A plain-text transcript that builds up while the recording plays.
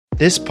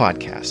This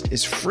podcast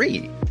is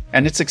free,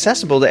 and it's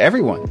accessible to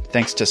everyone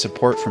thanks to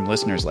support from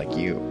listeners like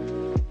you.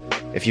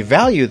 If you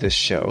value this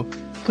show,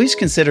 please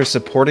consider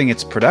supporting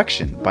its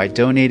production by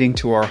donating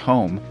to our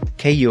home,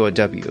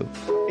 KUOW.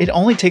 It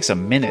only takes a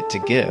minute to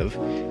give,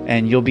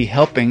 and you'll be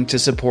helping to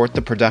support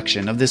the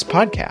production of this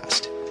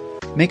podcast.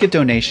 Make a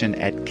donation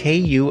at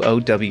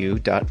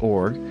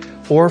kuow.org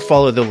or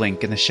follow the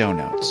link in the show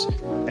notes.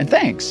 And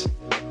thanks!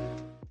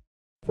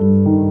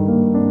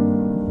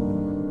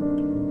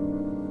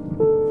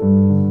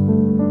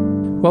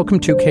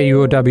 Welcome to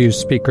KUOW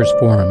Speakers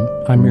Forum.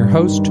 I'm your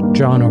host,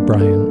 John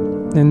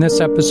O'Brien. In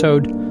this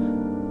episode,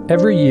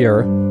 every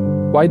year,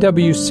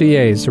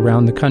 YWCAs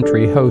around the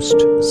country host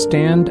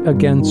Stand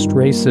Against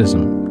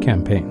Racism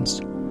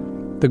campaigns.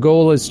 The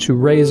goal is to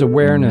raise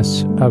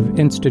awareness of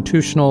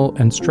institutional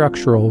and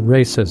structural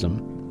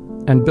racism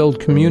and build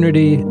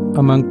community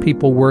among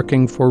people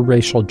working for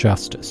racial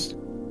justice.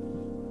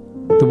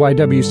 The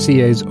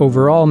YWCA's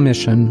overall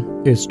mission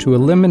is to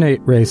eliminate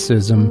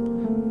racism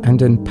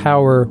and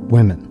empower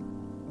women.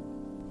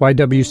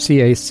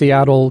 YWCA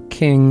Seattle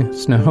King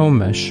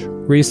Snohomish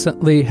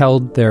recently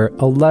held their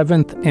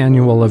 11th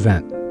annual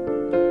event.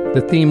 The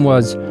theme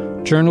was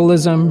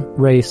Journalism,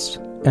 Race,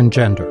 and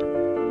Gender.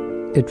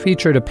 It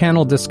featured a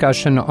panel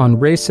discussion on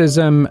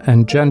racism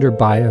and gender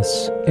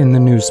bias in the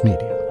news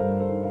media.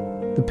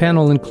 The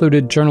panel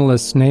included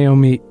journalists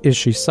Naomi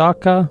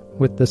Ishisaka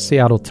with the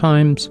Seattle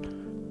Times,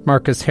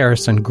 Marcus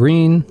Harrison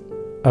Green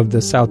of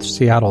the South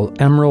Seattle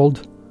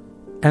Emerald,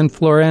 and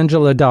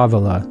Florangela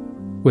Davila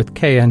with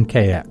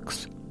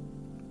KNKX.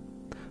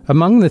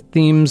 Among the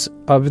themes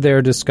of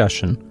their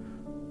discussion,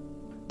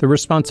 the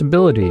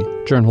responsibility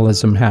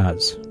journalism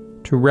has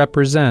to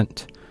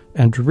represent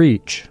and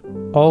reach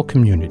all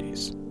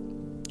communities,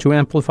 to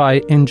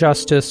amplify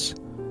injustice,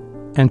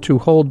 and to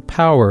hold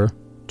power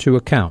to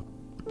account.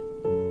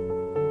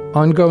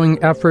 Ongoing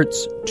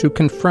efforts to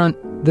confront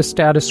the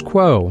status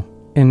quo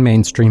in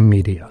mainstream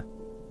media,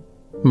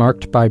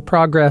 marked by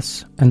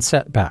progress and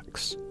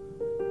setbacks.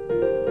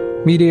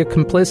 Media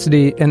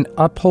complicity in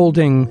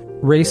upholding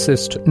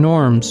racist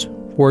norms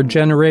for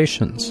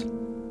generations,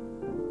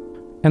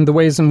 and the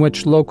ways in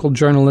which local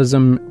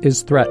journalism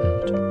is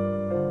threatened.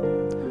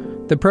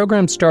 The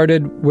program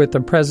started with a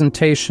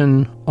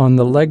presentation on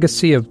the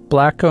legacy of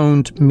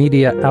Black-owned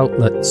media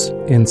outlets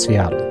in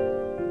Seattle,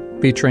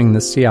 featuring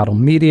the Seattle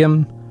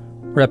Medium,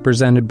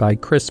 represented by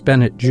Chris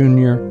Bennett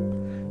Jr.,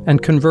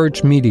 and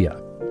Converge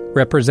Media,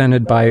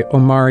 represented by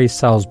Omari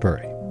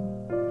Salisbury.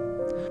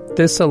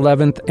 This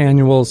 11th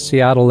annual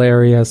Seattle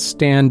area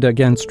Stand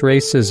Against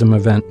Racism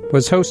event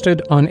was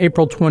hosted on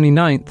April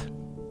 29th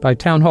by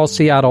Town Hall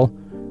Seattle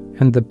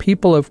and the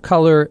People of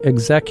Color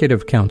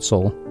Executive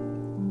Council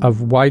of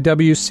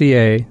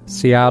YWCA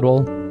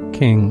Seattle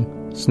King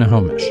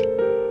Snohomish.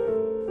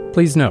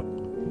 Please note,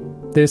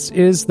 this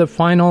is the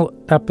final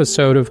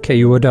episode of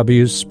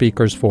KUOW's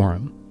Speakers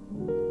Forum.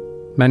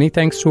 Many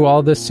thanks to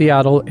all the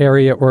Seattle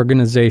area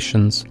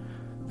organizations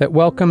that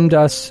welcomed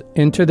us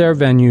into their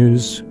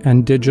venues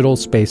and digital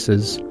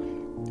spaces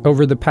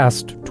over the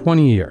past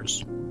 20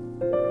 years.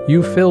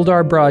 You filled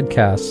our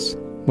broadcasts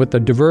with a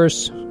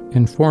diverse,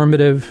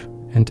 informative,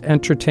 and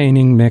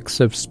entertaining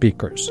mix of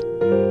speakers.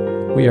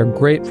 We are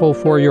grateful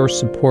for your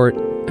support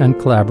and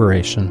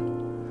collaboration,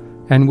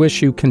 and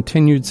wish you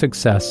continued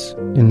success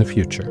in the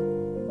future.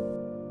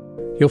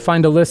 You'll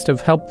find a list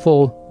of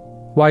helpful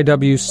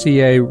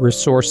YWCA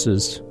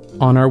resources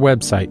on our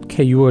website,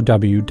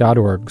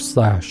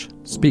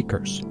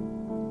 kuow.org/speakers.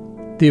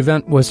 The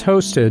event was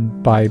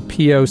hosted by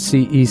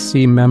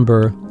POCEC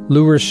member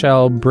Lou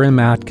Rochelle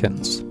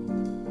Brim-Atkins.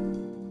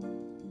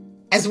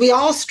 As we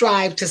all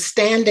strive to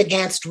stand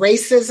against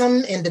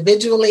racism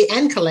individually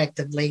and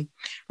collectively,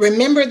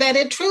 remember that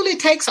it truly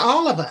takes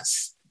all of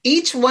us.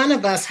 Each one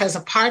of us has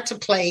a part to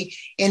play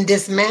in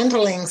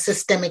dismantling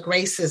systemic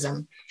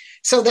racism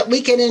so that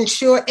we can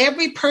ensure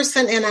every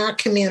person in our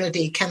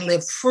community can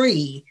live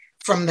free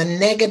from the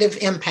negative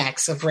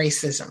impacts of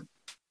racism.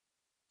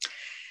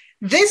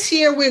 This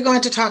year, we're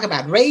going to talk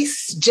about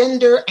race,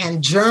 gender,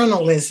 and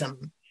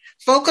journalism,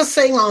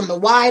 focusing on the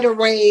wide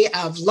array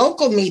of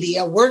local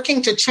media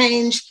working to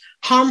change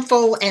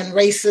harmful and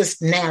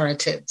racist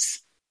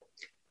narratives.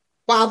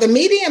 While the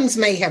mediums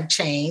may have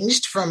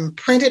changed from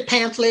printed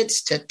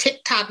pamphlets to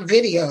TikTok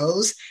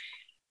videos,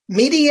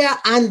 media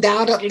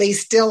undoubtedly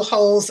still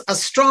holds a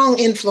strong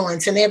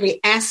influence in every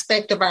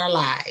aspect of our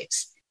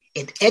lives.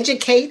 It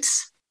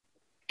educates,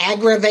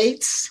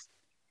 aggravates,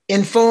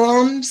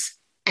 informs,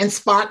 and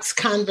sparks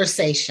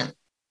conversation.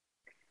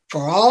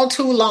 For all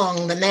too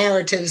long, the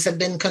narratives have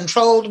been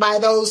controlled by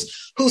those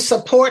who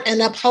support and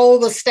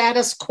uphold the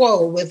status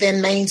quo within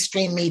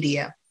mainstream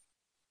media.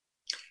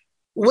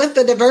 With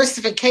the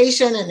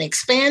diversification and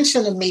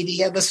expansion of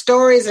media, the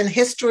stories and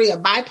history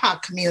of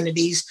BIPOC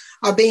communities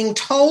are being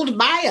told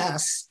by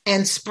us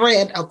and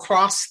spread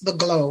across the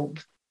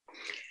globe.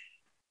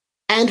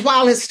 And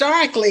while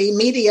historically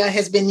media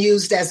has been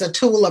used as a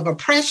tool of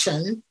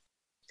oppression,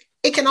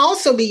 it can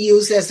also be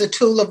used as a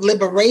tool of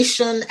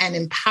liberation and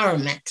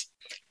empowerment,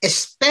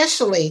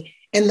 especially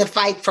in the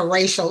fight for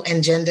racial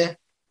and gender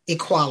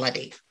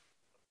equality.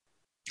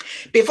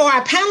 Before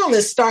our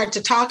panelists start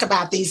to talk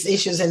about these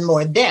issues in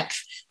more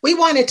depth, we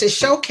wanted to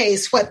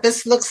showcase what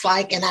this looks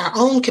like in our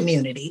own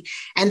community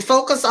and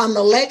focus on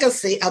the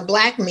legacy of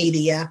Black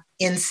media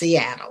in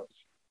Seattle.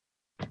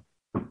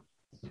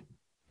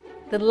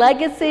 The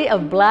legacy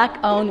of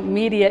Black-owned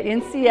media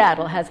in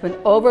Seattle has been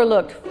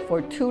overlooked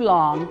for too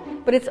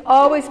long, but it's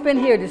always been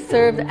here to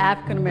serve the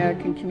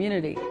African-American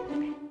community.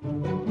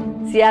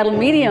 Seattle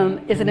Medium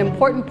is an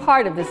important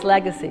part of this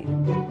legacy.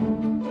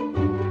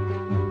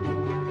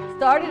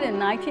 Started in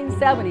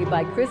 1970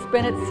 by Chris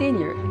Bennett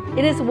Sr.,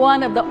 it is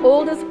one of the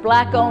oldest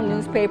Black-owned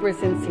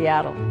newspapers in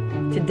Seattle.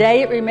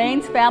 Today, it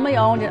remains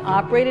family-owned and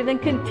operated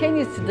and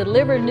continues to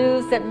deliver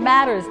news that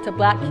matters to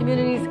Black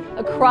communities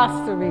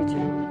across the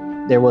region.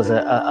 There was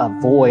a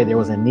void, there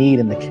was a need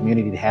in the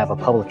community to have a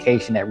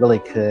publication that really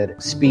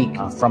could speak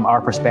from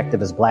our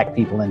perspective as Black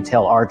people and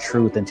tell our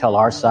truth and tell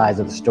our sides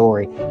of the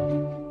story.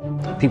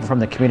 People from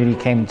the community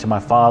came to my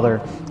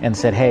father and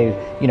said, hey,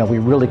 we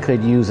really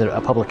could use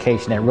a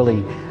publication that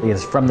really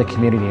is from the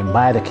community and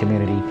by the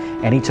community.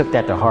 And he took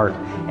that to heart.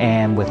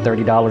 And with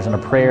 $30 and a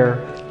prayer,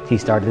 he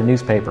started the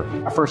newspaper.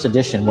 Our first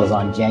edition was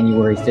on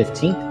January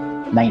 15th,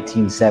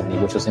 1970,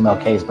 which was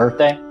MLK's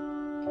birthday.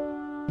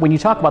 When you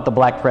talk about the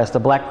Black press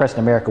in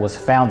America was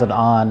founded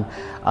on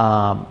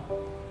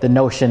the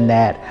notion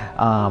that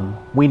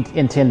we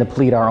intend to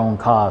plead our own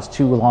cause.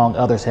 Too long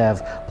others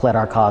have pled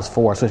our cause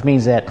for us, which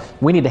means that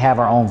we need to have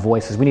our own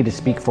voices. We need to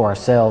speak for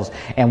ourselves,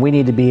 and we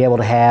need to be able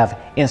to have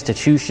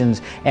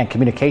institutions and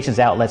communications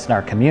outlets in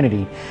our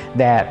community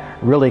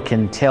that really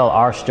can tell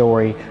our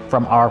story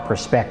from our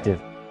perspective.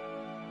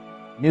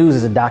 News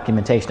is a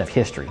documentation of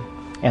history,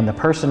 and the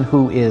person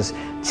who is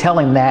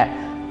telling that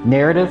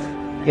narrative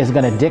is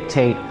going to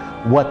dictate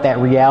what that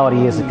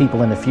reality is to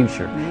people in the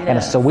future. Yes.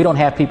 And so we don't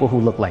have people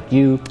who look like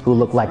you, who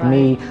look like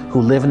me,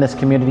 who live in this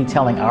community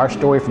telling our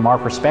story from our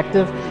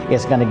perspective.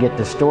 It's going to get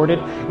distorted,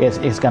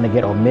 it's going to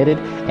get omitted,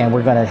 and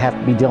we're going to have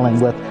to be dealing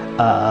with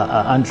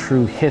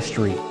untrue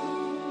history.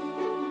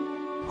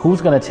 Who's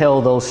going to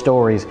tell those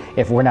stories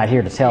if we're not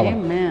here to tell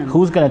them?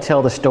 Who's going to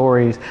tell the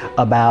stories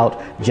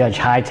about Judge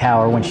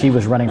Hightower when she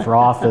was running for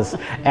office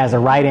as a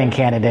write-in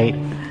candidate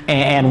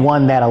and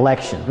won that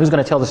election? Who's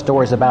going to tell the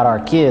stories about our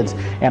kids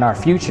and our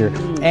future?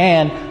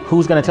 And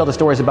who's going to tell the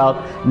stories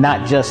about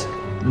not just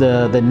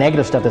the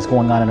negative stuff that's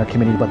going on in our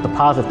community, but the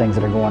positive things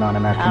that are going on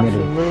in our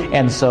community? Absolutely.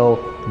 And so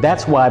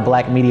that's why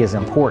Black media is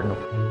important.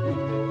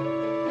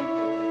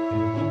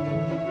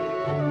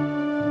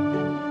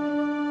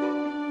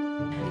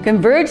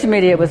 Converge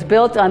Media was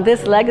built on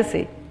this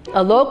legacy.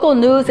 A local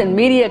news and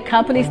media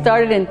company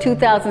started in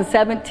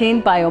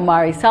 2017 by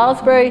Omari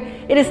Salisbury,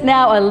 it is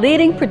now a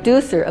leading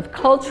producer of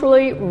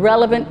culturally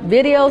relevant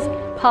videos,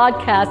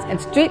 podcasts,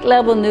 and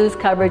street-level news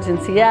coverage in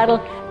Seattle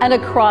and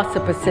across the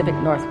Pacific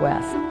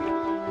Northwest.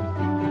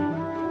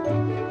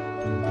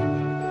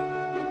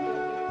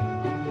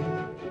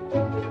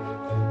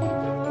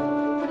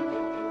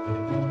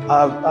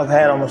 I've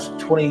had almost a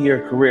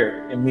 20-year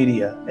career in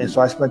media, and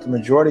so I spent the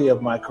majority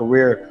of my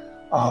career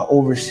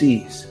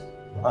overseas.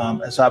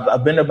 And so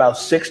I've been to about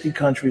 60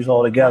 countries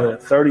altogether,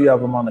 30 of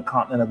them on the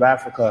continent of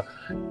Africa.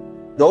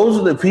 Those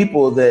are the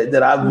people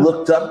that I've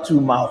looked up to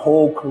my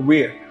whole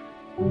career.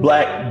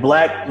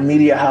 Black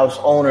media house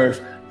owners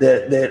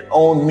that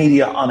own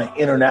media on an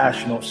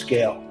international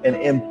scale and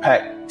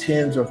impact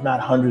tens or if not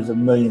hundreds of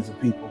millions of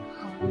people.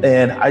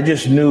 And I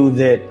just knew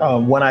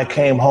that when I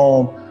came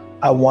home,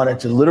 I wanted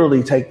to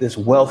literally take this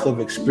wealth of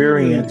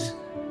experience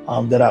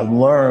that I've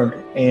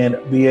learned and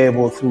be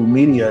able through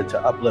media to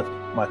uplift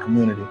my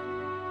community.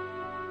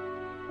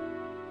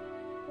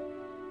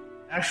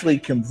 Actually,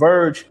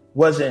 Converge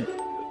wasn't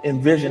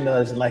envisioned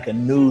as like a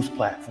news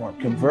platform.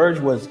 Converge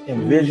was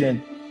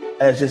envisioned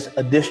as just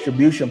a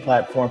distribution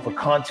platform for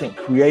content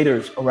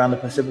creators around the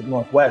Pacific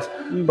Northwest.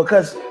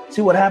 Because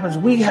see what happens,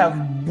 we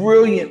have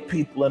brilliant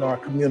people in our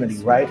community,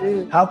 right?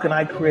 How can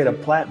I create a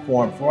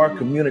platform for our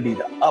community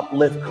to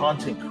uplift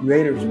content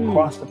creators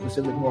across the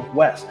Pacific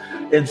Northwest?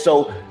 And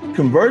so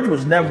Converge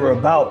was never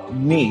about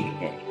me.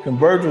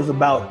 Converge was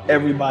about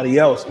everybody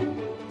else.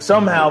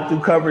 Somehow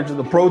through coverage of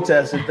the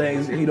protests and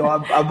things,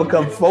 I've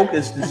become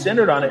focused and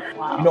centered on it.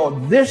 Wow.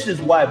 This is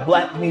why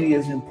Black media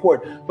is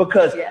important,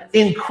 because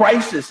in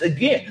crisis,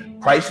 again,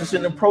 crisis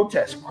in the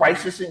protests,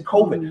 crisis in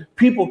COVID,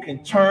 people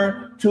can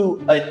turn to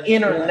an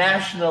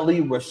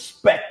internationally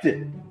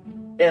respected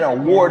and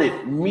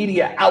awarded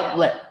media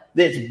outlet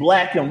that's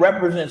Black and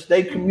represents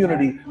their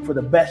community for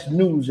the best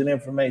news and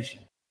information.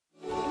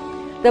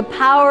 The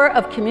power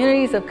of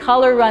communities of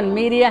color-run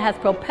media has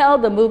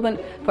propelled the movement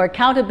for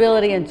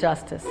accountability and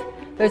justice.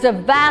 There's a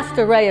vast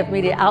array of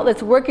media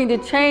outlets working to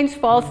change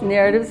false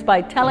narratives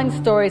by telling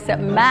stories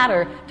that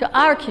matter to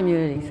our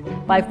communities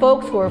by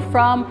folks who are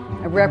from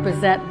and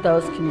represent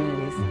those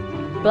communities.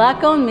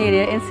 Black-owned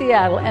media in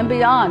Seattle and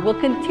beyond will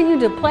continue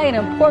to play an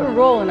important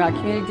role in our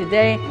community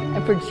today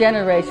and for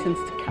generations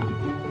to come.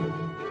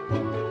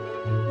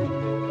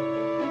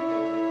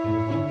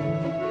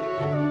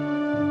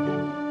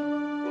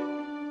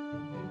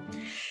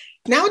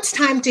 Now it's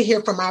time to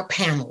hear from our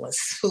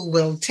panelists who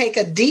will take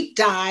a deep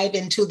dive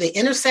into the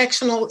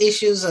intersectional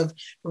issues of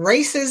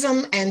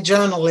racism and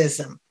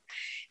journalism.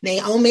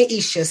 Naomi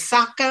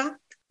Ishizaka,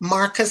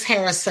 Marcus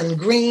Harrison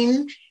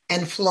Green,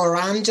 and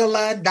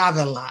Florangela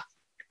Davila.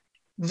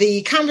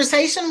 The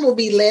conversation will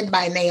be led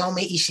by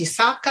Naomi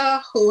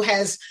Ishizaka, who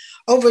has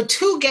over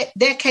 2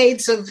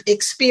 decades of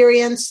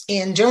experience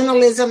in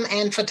journalism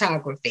and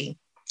photography.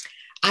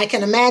 I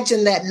can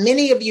imagine that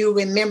many of you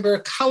remember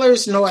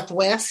Colors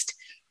Northwest,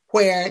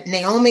 where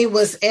Naomi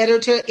was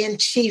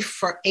editor-in-chief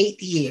for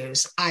 8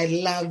 years. I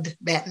loved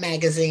that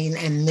magazine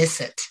and miss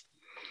it.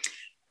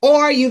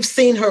 Or you've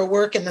seen her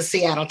work in the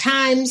Seattle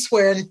Times,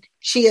 where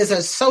she is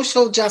a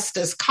social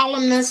justice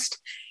columnist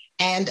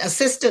and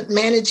assistant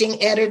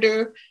managing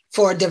editor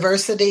for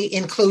diversity,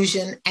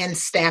 inclusion, and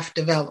staff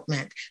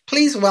development.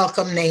 Please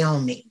welcome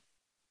Naomi.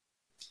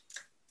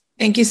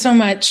 Thank you so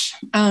much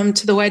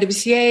to the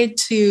YWCA,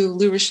 to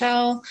Lou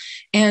Rochelle,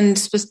 and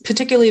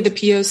particularly the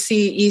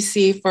POC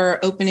EC for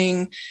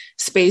opening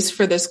space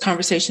for this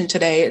conversation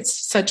today. It's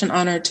such an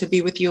honor to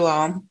be with you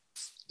all.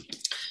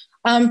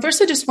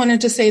 First, I just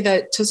wanted to say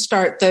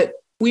that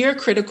we are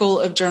critical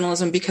of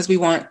journalism because we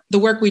want the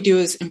work we do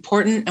is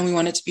important and we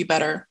want it to be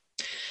better.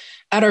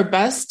 At our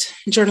best,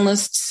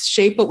 journalists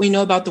shape what we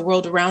know about the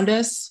world around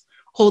us,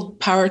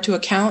 hold power to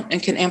account,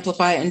 and can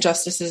amplify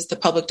injustices the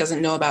public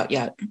doesn't know about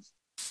yet.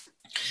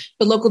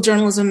 But local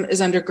journalism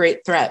is under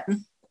great threat.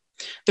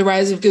 The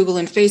rise of Google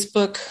and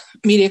Facebook,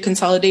 media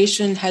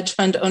consolidation, hedge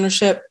fund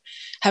ownership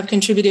have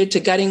contributed to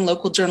gutting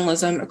local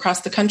journalism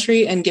across the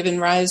country and given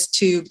rise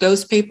to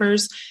ghost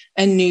papers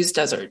and news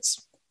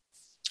deserts.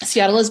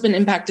 Seattle has been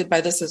impacted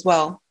by this as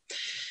well.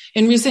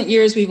 In recent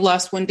years, we've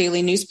lost one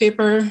daily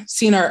newspaper,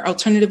 seen our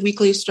alternative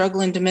weekly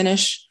struggle and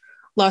diminish,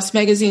 lost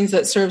magazines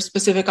that serve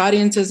specific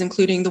audiences,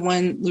 including the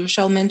one Lou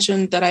Rochelle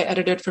mentioned that I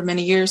edited for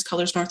many years,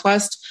 Colors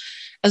Northwest,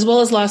 as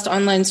well as lost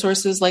online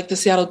sources like the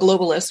Seattle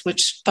Globalist,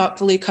 which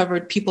thoughtfully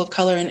covered people of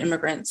color and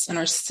immigrants in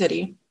our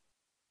city.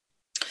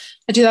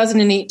 A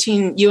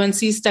 2018 UNC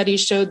study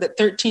showed that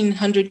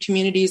 1,300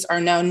 communities are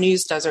now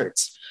news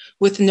deserts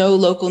with no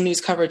local news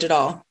coverage at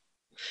all.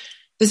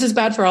 This is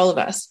bad for all of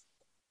us.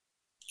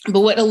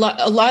 But a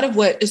lot of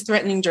what is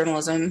threatening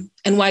journalism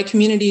and why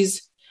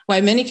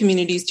many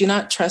communities do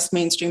not trust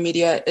mainstream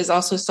media is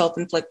also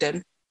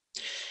self-inflicted.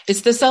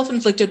 It's the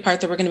self-inflicted part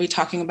that we're going to be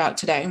talking about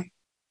today.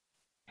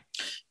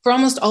 For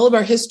almost all of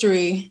our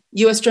history,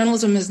 U.S.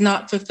 journalism has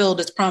not fulfilled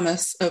its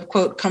promise of,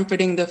 quote,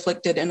 comforting the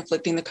afflicted and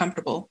afflicting the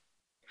comfortable.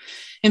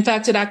 In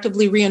fact, it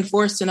actively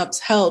reinforced and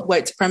upheld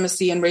white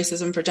supremacy and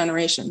racism for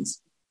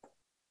generations.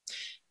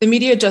 The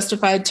media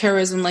justified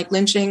terrorism like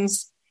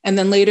lynchings, and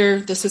then later,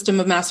 the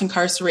system of mass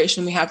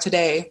incarceration we have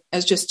today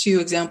as just 2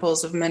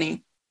 examples of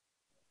many.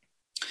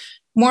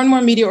 More and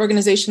more media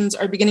organizations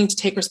are beginning to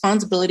take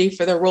responsibility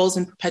for their roles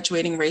in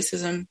perpetuating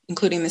racism,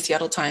 including the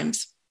Seattle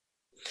Times.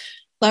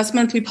 Last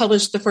month, we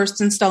published the first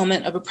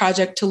installment of a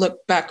project to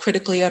look back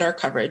critically at our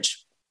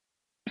coverage.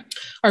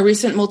 Our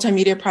recent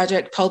multimedia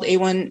project called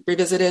A1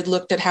 Revisited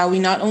looked at how we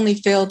not only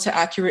failed to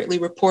accurately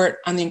report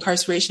on the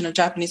incarceration of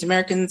Japanese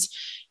Americans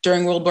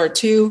during World War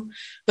II,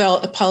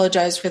 but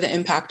apologized for the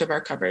impact of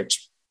our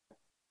coverage.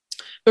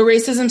 But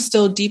racism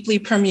still deeply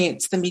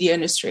permeates the media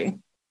industry.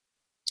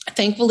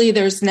 Thankfully,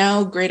 there's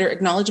now greater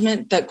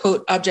acknowledgement that,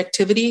 quote,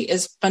 objectivity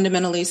is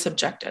fundamentally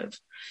subjective.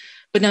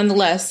 But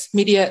nonetheless,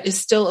 media is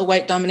still a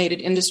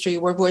white-dominated industry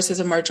where voices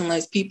of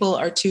marginalized people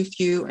are too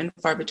few and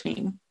far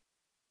between.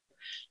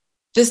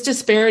 This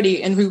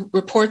disparity in who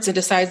reports and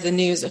decides the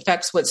news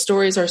affects what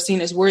stories are seen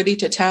as worthy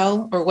to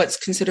tell or what's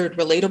considered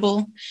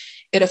relatable.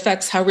 It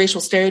affects how racial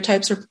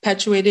stereotypes are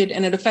perpetuated,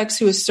 and it affects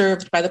who is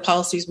served by the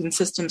policies and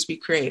systems we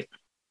create.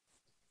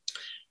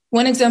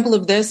 One example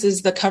of this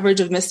is the coverage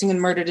of missing and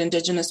murdered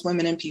Indigenous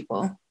women and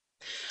people.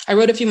 I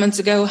wrote a few months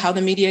ago how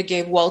the media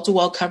gave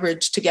wall-to-wall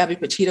coverage to Gabby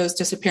Petito's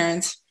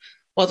disappearance,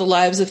 while the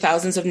lives of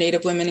thousands of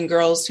Native women and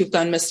girls who've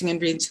gone missing in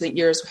recent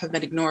years have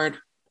been ignored.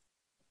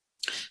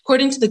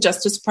 According to the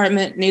Justice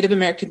Department, Native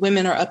American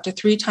women are up to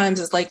 3 times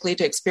as likely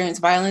to experience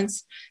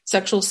violence,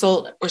 sexual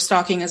assault, or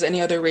stalking as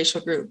any other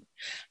racial group.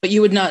 But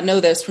you would not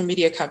know this from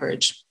media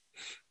coverage.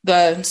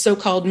 The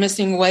so-called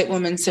missing white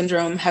woman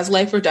syndrome has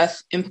life or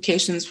death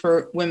implications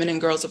for women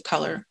and girls of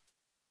color.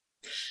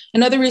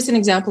 Another recent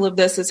example of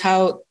this is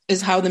how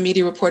the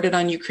media reported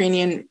on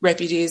Ukrainian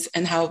refugees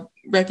and how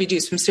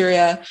refugees from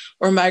Syria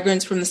or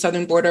migrants from the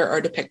southern border are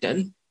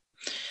depicted.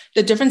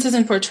 The differences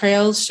in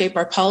portrayals shape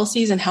our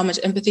policies and how much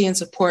empathy and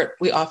support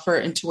we offer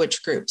into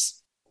which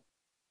groups.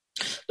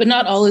 But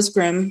not all is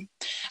grim.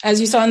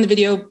 As you saw in the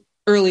video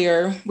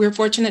earlier, we're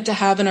fortunate to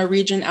have in our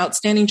region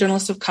outstanding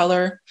journalists of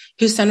color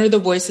who center the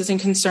voices and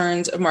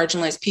concerns of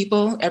marginalized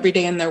people every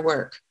day in their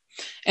work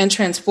and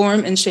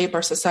transform and shape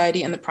our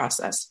society in the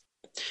process.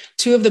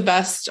 2 of the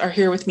best are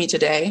here with me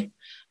today,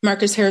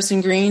 Marcus Harrison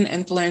Green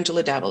and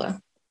Florangela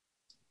Davila.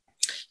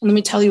 Let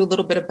me tell you a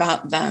little bit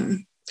about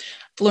them.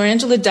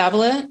 Florangela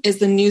Davila is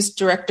the news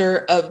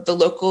director of the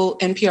local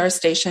NPR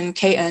station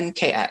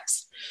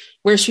KNKX.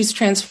 where she's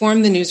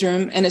transformed the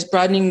newsroom and is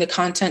broadening the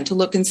content to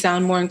look and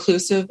sound more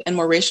inclusive and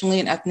more racially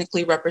and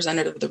ethnically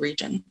representative of the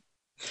region.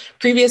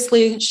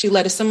 Previously, she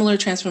led a similar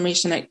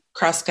transformation at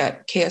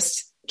Crosscut,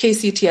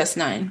 KCTS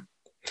 9.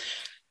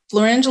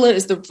 Florangela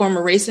is the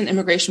former race and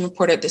immigration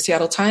reporter at the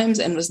Seattle Times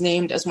and was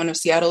named as one of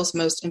Seattle's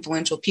most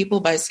influential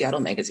people by Seattle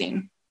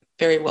Magazine.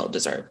 Very well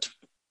deserved.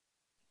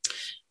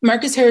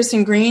 Marcus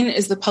Harrison Green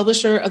is the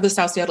publisher of the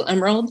South Seattle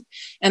Emerald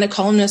and a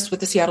columnist with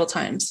the Seattle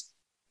Times.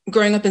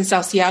 Growing up in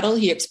South Seattle,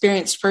 he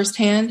experienced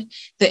firsthand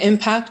the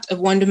impact of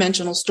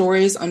one-dimensional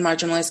stories on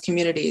marginalized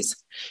communities,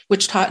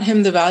 which taught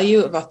him the value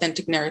of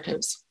authentic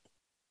narratives.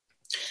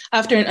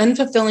 After an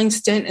unfulfilling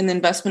stint in the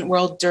investment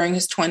world during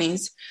his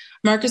 20s,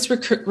 Marcus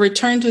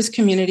returned to his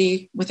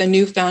community with a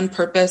newfound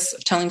purpose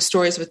of telling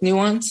stories with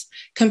nuance,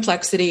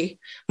 complexity,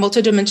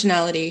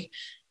 multidimensionality,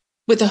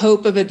 with the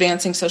hope of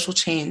advancing social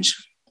change.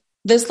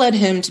 This led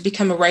him to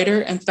become a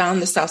writer and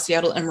found the South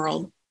Seattle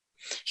Emerald.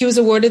 He was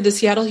awarded the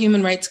Seattle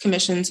Human Rights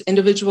Commission's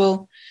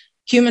Individual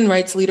Human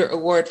Rights Leader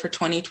Award for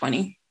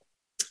 2020.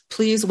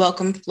 Please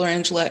welcome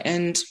Florangela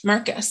and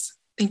Marcus.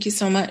 Thank you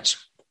so much.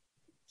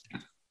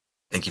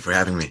 Thank you for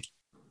having me.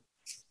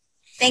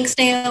 Thanks,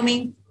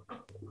 Naomi.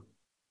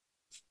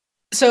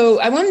 So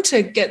I wanted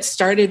to get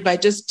started by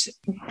just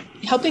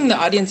helping the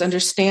audience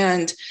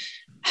understand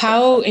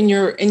how, in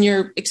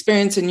your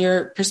experience, in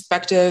your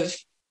perspective,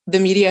 the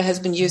media has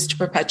been used to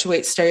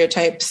perpetuate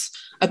stereotypes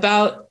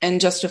about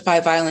and justify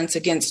violence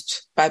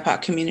against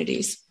BIPOC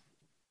communities.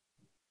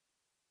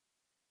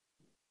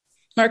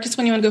 Marcus,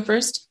 when you want to go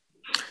first?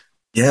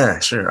 Yeah,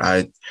 sure.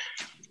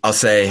 I'll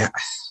say,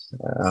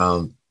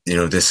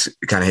 this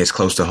kind of hits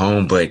close to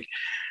home, but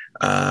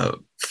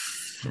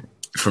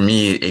for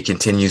me, it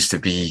continues to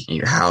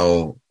be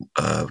how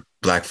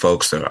Black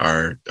folks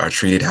are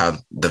treated, how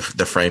the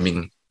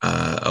framing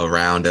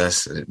around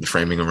us, the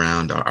framing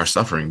around our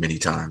suffering many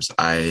times.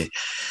 I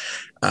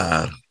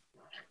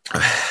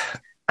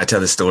tell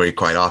this story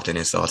quite often,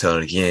 and so I'll tell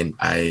it again.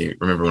 I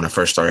remember when I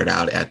first started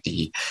out at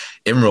the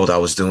Emerald, I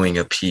was doing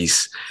a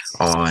piece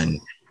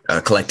on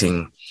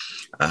collecting,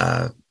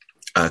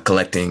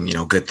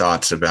 good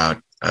thoughts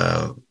about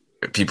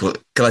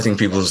collecting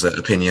people's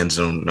opinions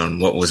on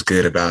what was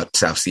good about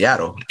South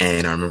Seattle.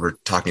 And I remember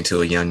talking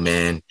to a young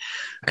man,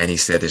 and he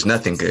said, "There's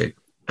nothing good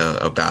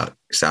about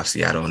South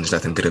Seattle, and there's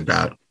nothing good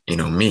about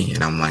me."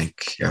 And I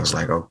was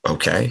like, "Oh,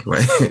 okay,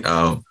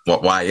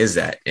 why is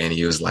that?" And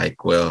he was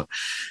like, "Well,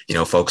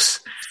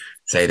 folks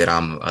say that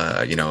I'm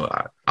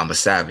a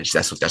savage.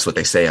 That's what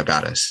they say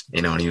about us."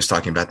 And he was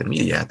talking about the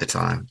media at the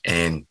time.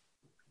 And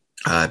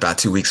about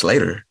 2 weeks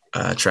later,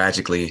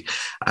 tragically,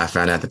 I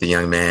found out that the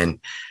young man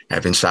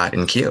had been shot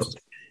and killed.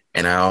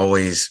 And I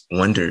always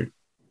wondered,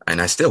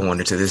 and I still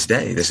wonder to this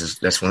day,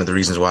 that's one of the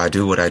reasons why I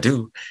do what I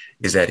do,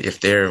 is that if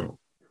there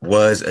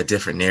was a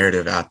different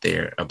narrative out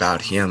there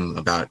about him,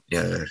 about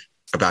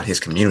his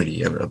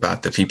community,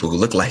 about the people who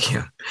look like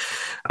him,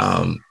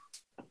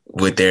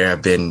 would there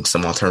have been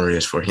some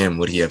alternatives for him?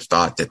 Would he have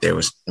thought that there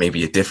was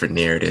maybe a different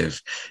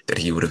narrative that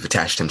he would have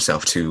attached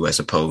himself to, as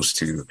opposed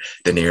to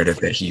the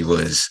narrative that he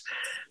was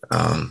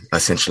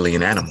essentially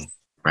an animal,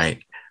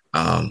 right?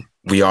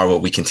 We are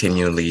what we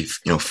continually,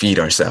 feed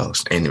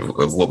ourselves, and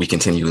what we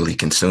continually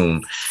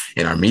consume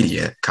in our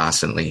media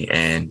constantly,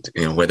 and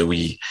whether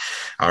we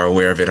are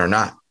aware of it or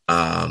not.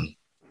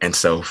 And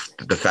so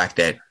the fact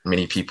that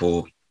many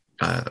people,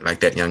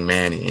 like that young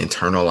man,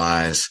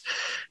 internalize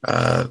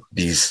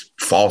these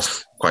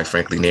false, quite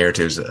frankly,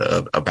 narratives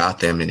about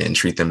them and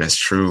treat them as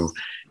true,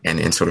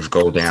 and sort of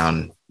go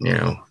down,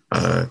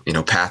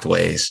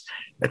 pathways.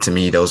 To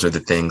me, those are the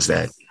things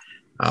that,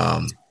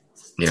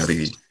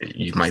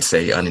 you might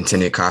say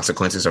unintended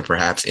consequences, or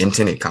perhaps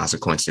intended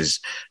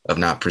consequences, of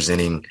not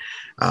presenting,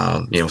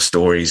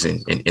 stories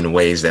in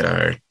ways that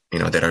are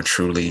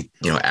truly,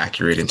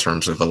 accurate in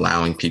terms of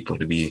allowing people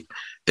to be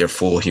their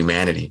full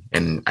humanity.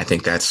 And I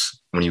think that's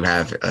when you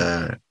have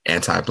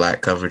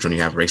anti-Black coverage, when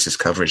you have racist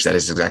coverage, that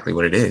is exactly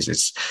what it is.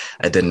 It's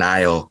a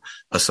denial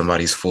of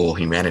somebody's full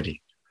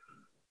humanity.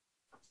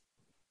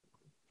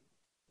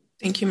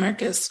 Thank you,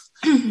 Marcus.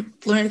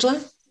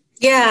 Florangela?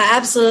 Yeah,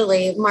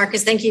 absolutely.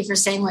 Marcus, thank you for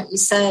saying what you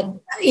said.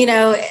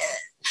 I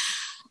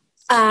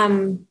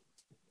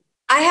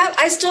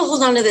still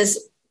hold on to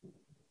this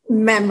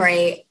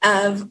memory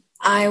of,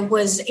 I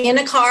was in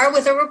a car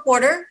with a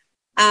reporter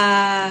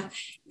and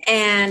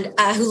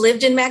who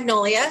lived in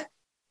Magnolia.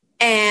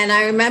 And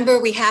I remember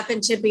we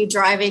happened to be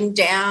driving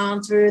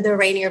down through the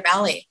Rainier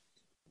Valley,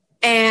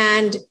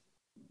 and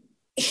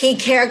he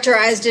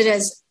characterized it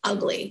as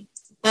ugly.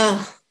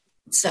 Oh,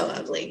 so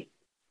ugly.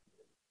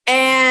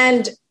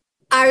 And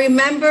I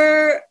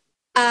remember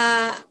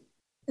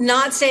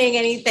not saying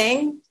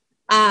anything.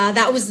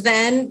 That was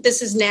then.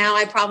 This is now.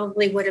 I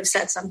probably would have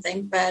said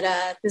something, but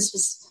this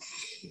was,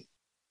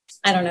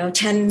 I don't know,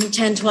 10,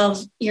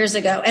 12 years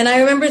ago. And I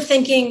remember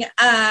thinking,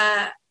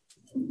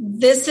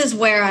 this is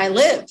where I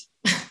live.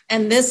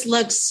 And this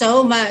looks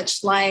so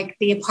much like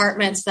the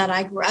apartments that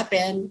I grew up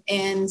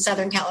in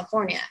Southern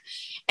California.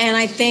 And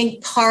I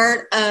think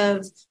part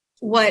of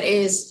what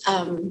is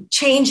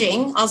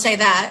changing, I'll say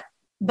that,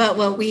 But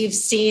what we've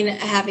seen,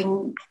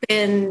 having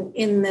been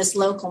in this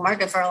local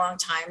market for a long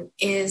time,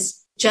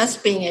 is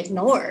just being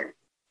ignored,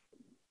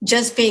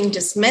 just being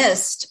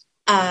dismissed,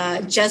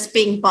 just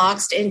being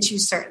boxed into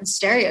certain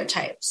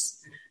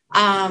stereotypes.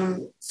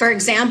 For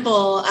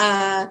example,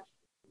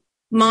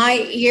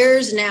 my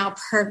ears now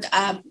perk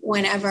up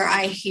whenever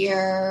I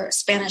hear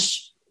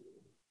Spanish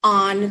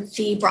on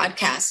the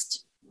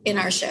broadcast in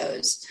our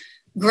shows.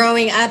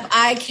 Growing up,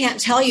 I can't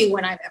tell you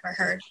when I've ever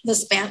heard the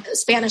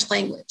Spanish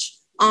language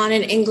on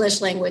an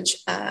English language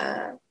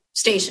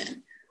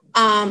station.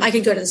 I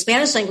could go to the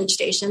Spanish language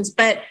stations,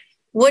 but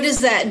what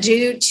does that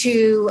do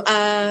to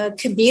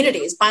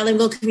communities,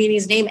 bilingual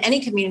communities, name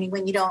any community,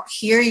 when you don't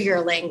hear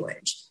your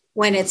language,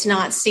 when it's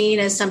not seen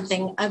as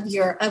something of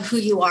who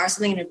you are,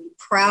 something to be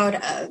proud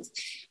of?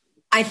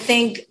 I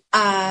think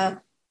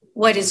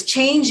what is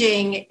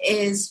changing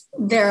is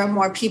there are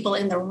more people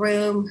in the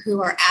room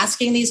who are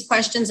asking these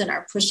questions and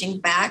are pushing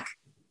back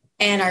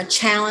and are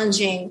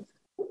challenging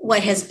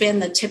what has been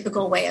the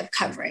typical way of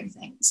covering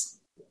things.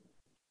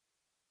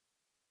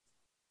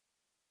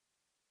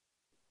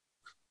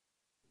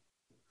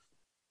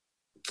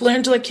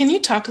 Florangela, can you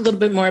talk a little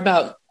bit more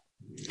about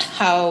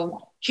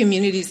how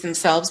communities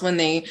themselves, when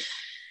they,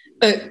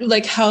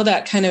 like how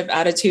that kind of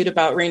attitude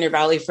about Rainier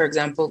Valley, for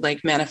example,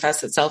 like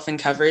manifests itself in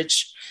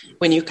coverage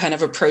when you kind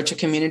of approach a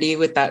community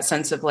with that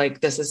sense of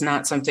like, this is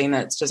not something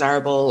that's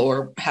desirable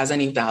or has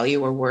any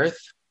value or worth?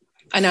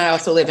 I know I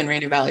also live in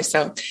Rainier Valley,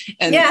 so.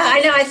 Yeah, I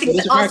know. I think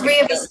all three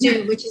of us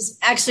do, which is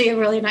actually a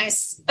really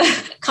nice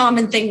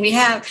common thing we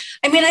have.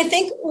 I mean, I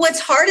think what's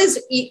hard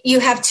is you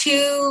have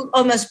two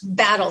almost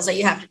battles that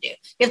you have to do.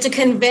 You have to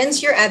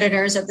convince your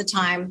editors at the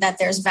time that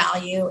there's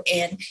value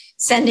in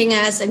sending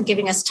us and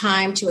giving us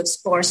time to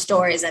explore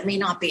stories that may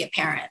not be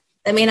apparent,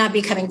 that may not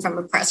be coming from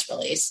a press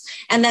release,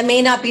 and that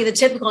may not be the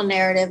typical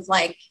narrative,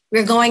 like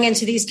we're going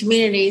into these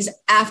communities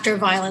after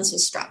violence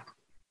is struck.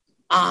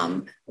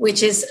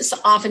 Which is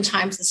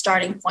oftentimes the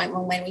starting point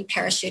when we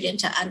parachute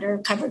into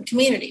undercovered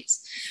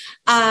communities.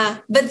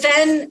 But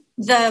then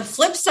the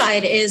flip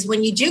side is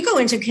when you do go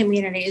into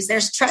communities,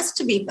 there's trust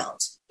to be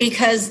built,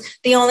 because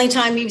the only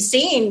time you've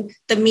seen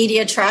the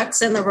media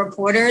trucks and the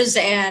reporters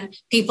and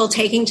people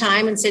taking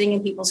time and sitting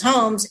in people's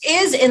homes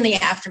is in the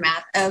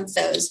aftermath of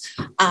those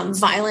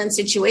violent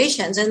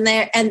situations.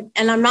 And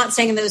I'm not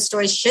saying those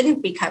stories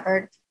shouldn't be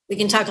covered. We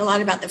can talk a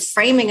lot about the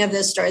framing of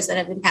those stories that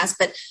have been passed,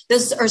 but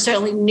those are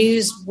certainly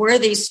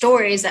newsworthy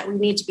stories that we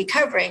need to be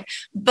covering.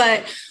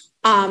 But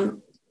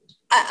an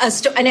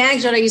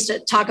anecdote I used to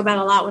talk about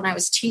a lot when I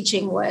was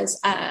teaching was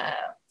the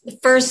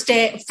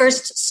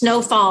first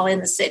snowfall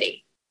in the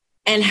city,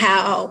 and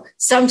how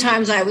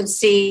sometimes I would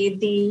see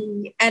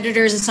the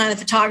editors assign the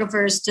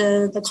photographers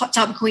to the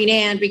top of Queen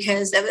Anne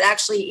because it was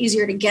actually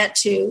easier to get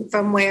to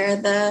from where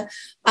the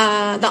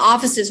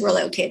offices were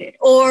located,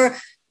 or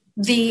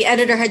the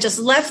editor had just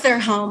left their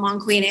home on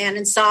Queen Anne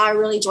and saw a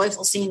really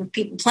joyful scene of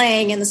people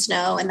playing in the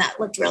snow, and that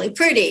looked really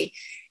pretty.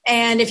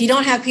 And if you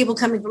don't have people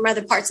coming from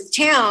other parts of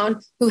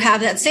town who have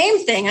that same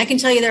thing, I can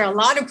tell you there are a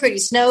lot of pretty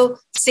snow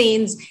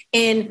scenes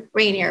in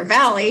Rainier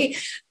Valley,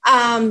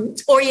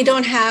 or you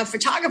don't have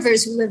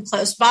photographers who live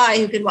close by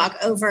who could walk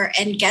over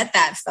and get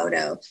that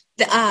photo.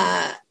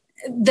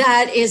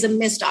 That is a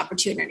missed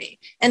opportunity.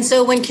 And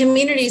so when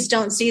communities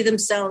don't see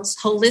themselves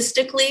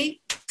holistically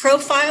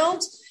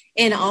profiled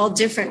in all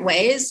different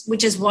ways,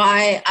 which is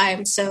why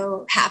I'm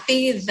so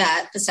happy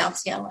that the South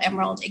Seattle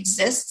Emerald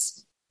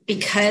exists,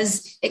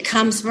 because it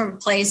comes from a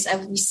place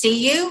of we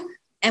see you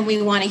and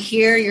we want to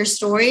hear your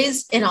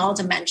stories in all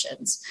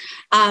dimensions.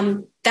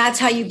 That's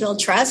how you build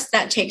trust.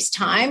 That takes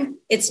time.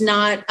 It's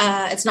not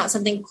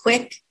something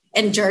quick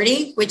and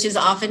dirty, which is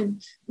often,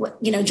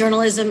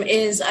 journalism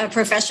is a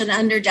profession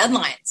under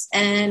deadlines,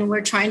 and we're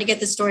trying to get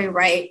the story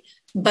right.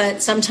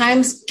 But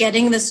sometimes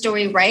getting the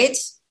story right,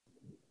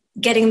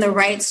 getting the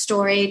right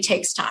story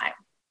takes time.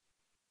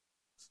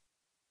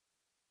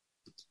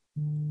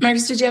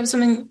 Marcus, did you have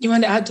something you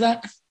wanted to add to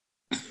that?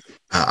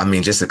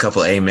 Just a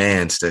couple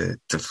amens to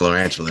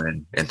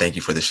Florangela, and thank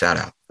you for the shout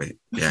out. But,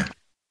 yeah.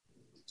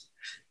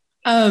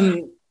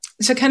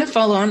 So kind of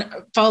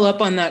follow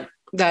up on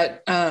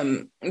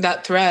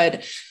that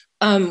thread.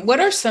 What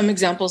are some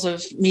examples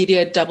of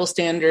media double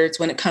standards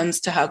when it comes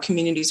to how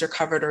communities are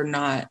covered or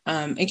not?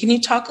 And can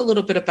you talk a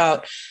little bit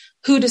about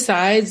who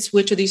decides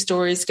which of these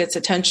stories gets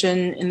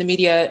attention in the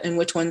media and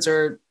which ones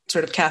are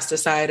sort of cast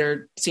aside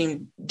or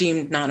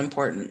deemed not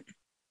important?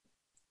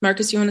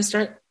 Marcus, you want to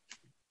start?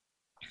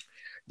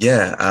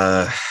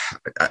 Yeah,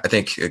 I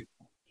think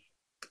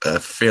a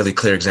fairly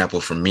clear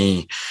example for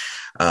me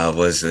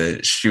was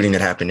a shooting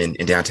that happened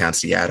in downtown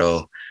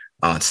Seattle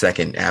on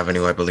 2nd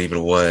Avenue, I believe it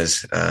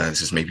was.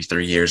 This is maybe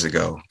 3 years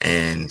ago.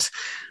 And,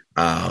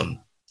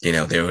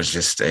 there was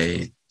just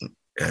a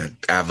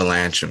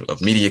avalanche of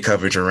media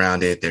coverage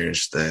around it.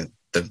 There's the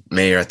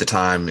mayor at the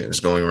time. It was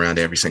going around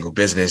to every single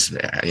business,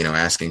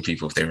 asking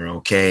people if they were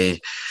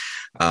okay.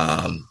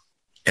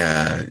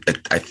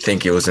 I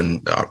think it was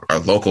in our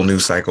local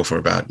news cycle for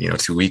about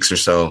 2 weeks or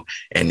so.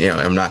 And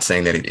I'm not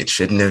saying that it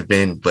shouldn't have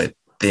been, but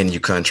then you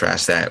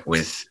contrast that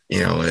with,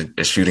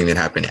 a shooting that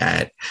happened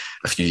a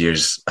few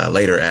years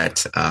later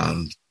at,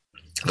 I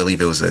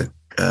believe it was a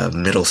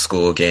middle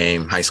school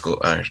game, high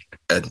school, a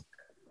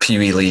Pee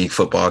Wee League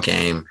football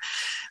game.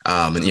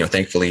 And,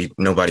 thankfully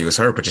nobody was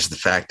hurt, but just the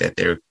fact that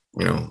there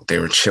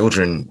were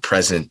children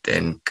present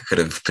and could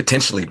have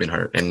potentially been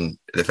hurt. And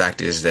the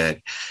fact is that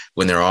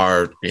when there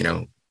are,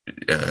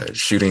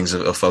 shootings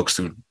of folks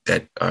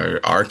that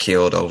are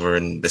killed over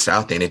in the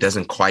South End, it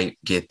doesn't quite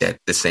get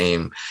the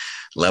same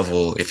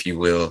level, if you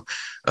will,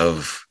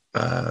 of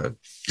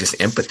just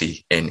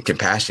empathy and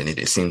compassion.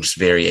 It seems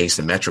very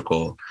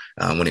asymmetrical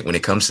when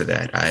it comes to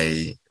that.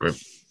 I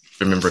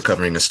remember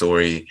covering a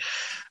story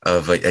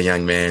of a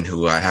young man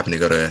who I happened to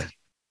go to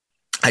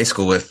high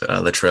school with,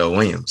 Latrell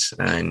Williams,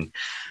 and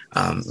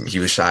he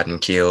was shot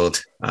and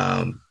killed.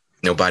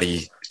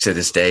 Nobody to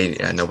this day,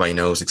 nobody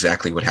knows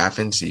exactly what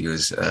happened. He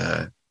was,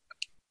 and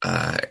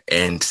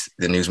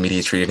the news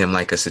media treated him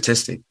like a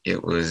statistic.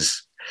 It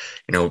was,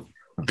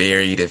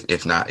 buried,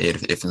 if not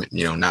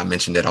not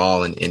mentioned at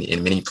all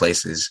in many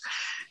places.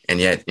 And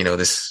yet,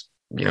 this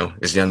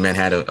young man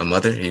had a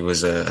mother. He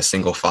was a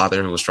single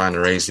father who was trying to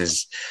raise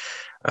his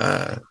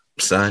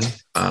son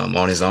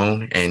on his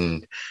own.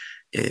 And,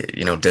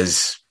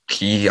 does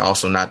he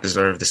also not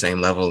deserve the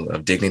same level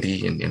of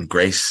dignity and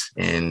grace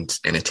and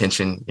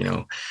attention,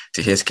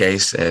 to his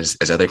case as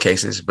other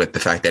cases? But the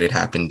fact that it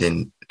happened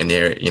in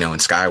there, in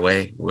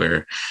Skyway,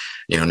 where,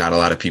 not a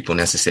lot of people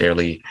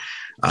necessarily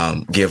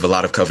give a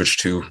lot of coverage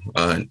to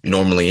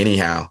normally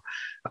anyhow,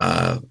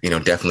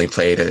 definitely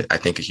played, I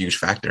think, a huge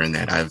factor in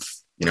that. I've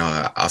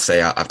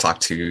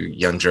talked to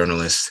young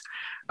journalists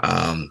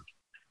at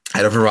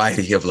a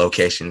variety of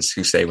locations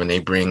who say when they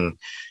bring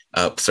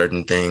up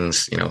certain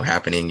things,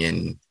 happening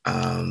in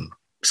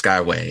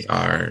Skyway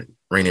or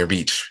Rainier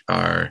Beach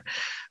or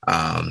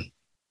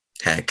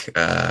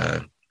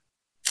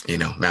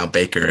Mount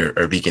Baker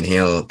or Beacon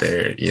Hill,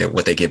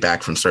 what they get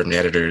back from certain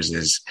editors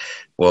is,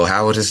 well,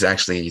 how would this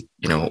actually,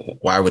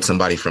 why would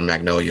somebody from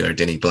Magnolia or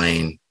Denny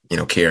Blaine,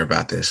 care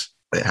about this?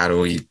 How do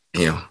we,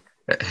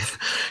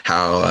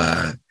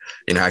 how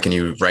can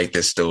you write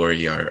this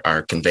story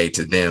or convey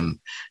to them,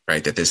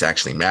 right, that this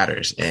actually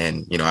matters?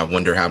 And, I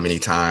wonder how many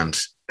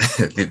times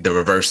the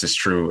reverse is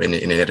true in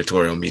an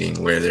editorial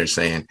meeting where they're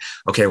saying,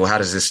 okay, well, how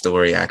does this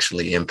story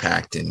actually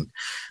impact and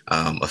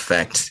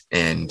affect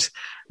and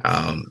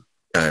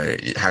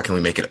how can we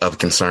make it of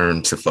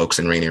concern to folks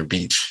in Rainier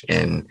Beach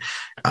and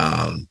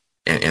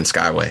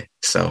Skyway?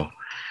 So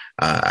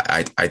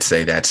I'd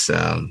say that's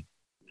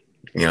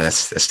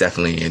that's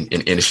definitely an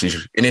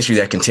issue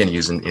that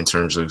continues in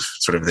terms of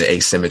sort of the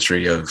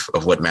asymmetry of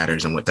what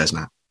matters and what does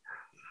not.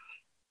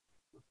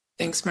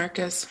 Thanks,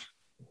 Marcus.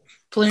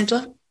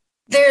 Phalangela?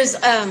 There's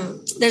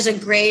a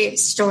great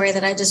story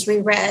that I just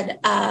reread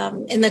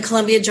in the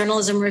Columbia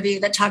Journalism Review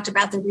that talked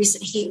about the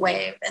recent heat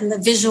wave and the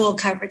visual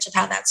coverage of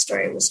how that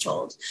story was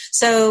told.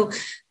 So,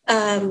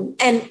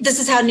 and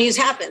this is how news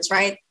happens,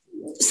 right?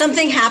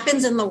 Something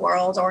happens in the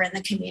world or in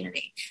the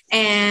community,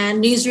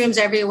 and newsrooms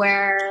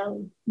everywhere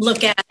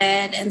look at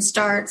it and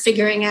start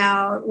figuring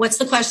out what's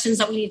the questions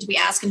that we need to be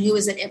asking, who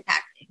is it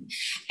impacting?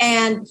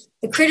 And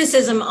the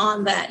criticism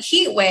on that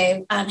heat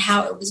wave and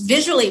how it was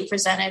visually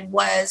presented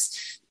was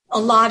a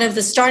lot of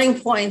the starting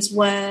points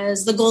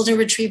was the golden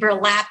retriever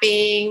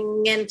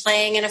lapping and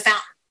playing in a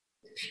fountain.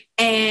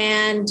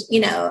 And,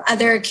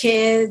 other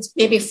kids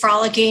maybe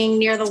frolicking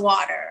near the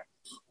water,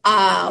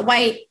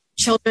 white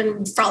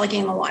children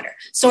frolicking in the water,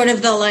 sort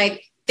of the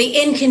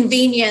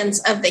inconvenience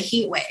of the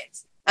heat wave.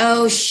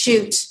 Oh,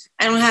 shoot,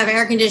 I don't have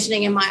air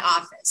conditioning in my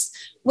office,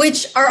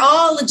 which are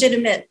all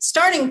legitimate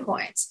starting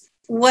points.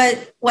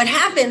 What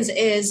happens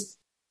is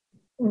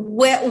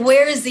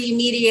where is the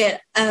immediate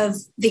of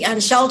the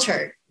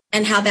unsheltered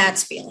and how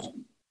that's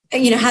feeling,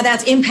 how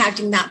that's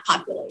impacting that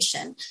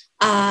population.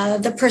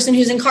 The person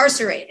who's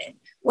incarcerated,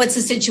 what's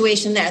the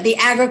situation there? The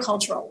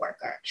agricultural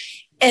worker.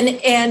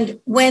 And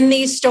when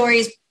these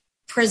stories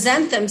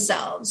present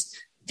themselves,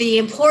 the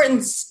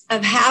importance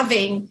of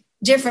having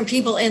different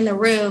people in the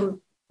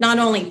room, not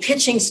only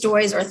pitching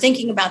stories or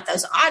thinking about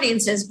those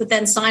audiences, but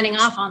then signing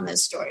off on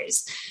those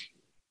stories.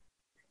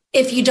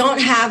 If you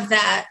don't have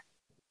that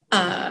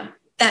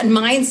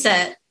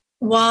mindset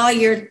while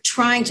you're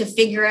trying to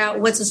figure out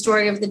what's the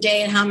story of the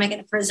day and how am I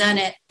going to present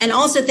it, and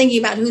also thinking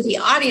about who the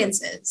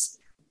audience is,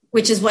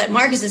 which is what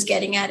Marcus is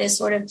getting at, is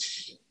sort of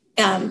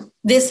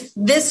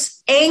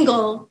this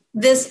angle,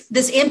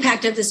 this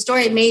impact of the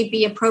story may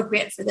be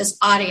appropriate for this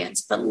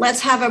audience, but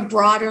let's have a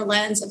broader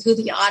lens of who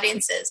the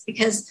audience is,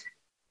 because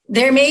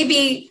there may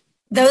be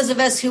those of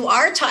us who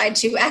are tied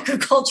to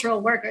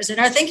agricultural workers and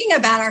are thinking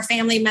about our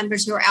family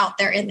members who are out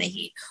there in the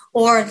heat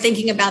or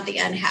thinking about the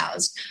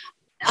unhoused.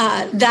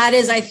 That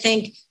is, I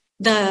think,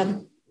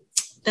 the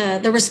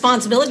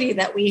responsibility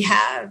that we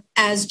have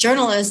as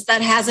journalists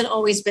that hasn't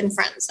always been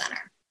front and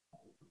center.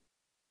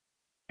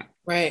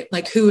 Right.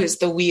 Like, who is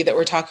the we that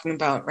we're talking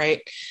about,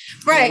 right?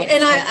 Right.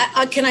 And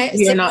I can I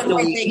say one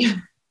more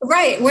thing?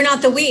 Right. We're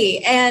not the we.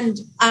 And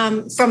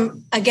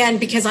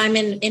because I'm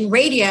in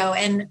radio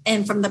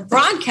and from the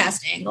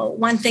broadcast angle,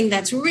 one thing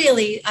that's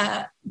really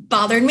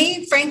bothered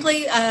me,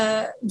 frankly,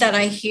 that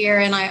I hear,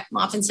 and I'm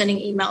often sending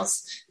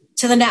emails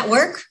to the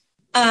network,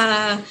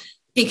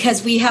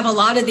 because we have a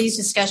lot of these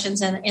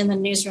discussions in the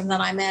newsroom that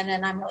I'm in,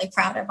 and I'm really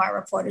proud of our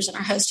reporters and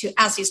our hosts who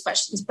ask these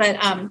questions, but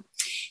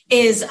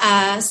is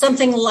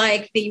something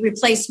like the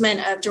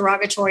replacement of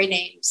derogatory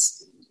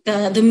names,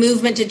 the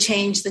movement to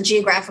change the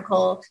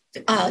geographical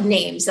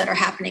names that are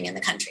happening in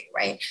the country,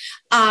 right?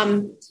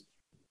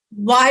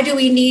 Why do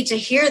we need to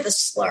hear the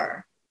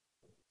slur?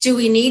 Do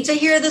we need to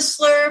hear the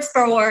slur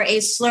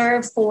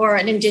for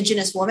an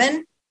Indigenous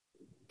woman?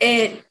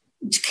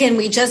 Can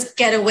we just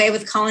get away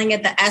with calling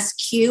it the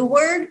SQ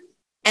word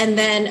and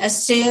then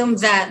assume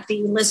that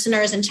the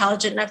listener is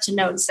intelligent enough to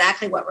know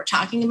exactly what we're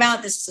talking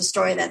about? This is a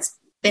story that's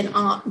been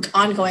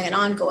ongoing and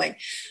ongoing.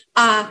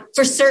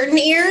 For certain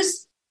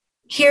ears,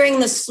 hearing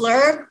the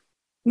slur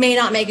may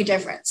not make a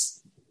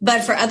difference,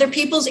 but for other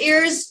people's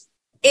ears,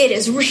 it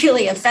is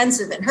really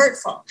offensive and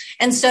hurtful.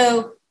 And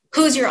so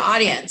who's your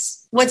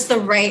audience? What's the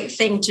right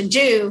thing to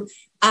do?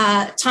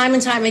 Time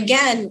and time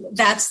again,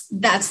 that's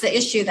the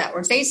issue that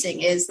we're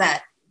facing, is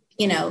that,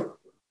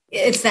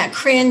 it's that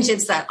cringe.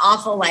 It's that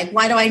awful, like,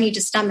 why do I need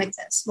to stomach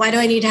this? Why do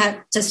I need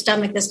to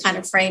stomach this kind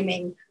of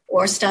framing,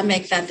 or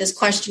stomach that this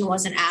question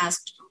wasn't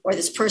asked, or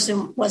this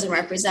person wasn't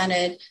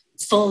represented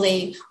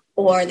fully,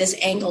 or this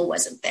angle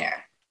wasn't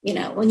there?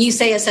 When you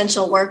say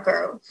essential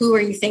worker, who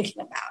are you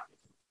thinking about?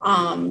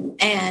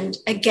 And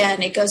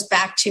again, it goes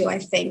back to, I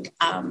think,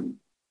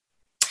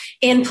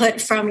 input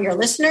from your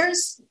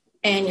listeners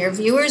and your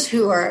viewers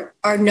who are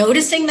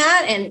noticing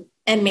that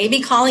and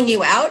maybe calling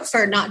you out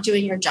for not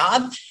doing your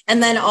job.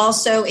 And then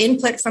also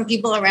input from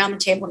people around the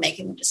table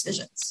making the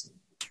decisions.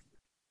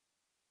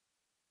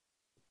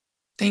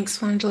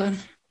 Thanks, Angela.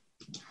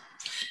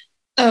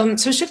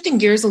 So shifting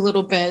gears a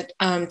little bit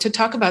to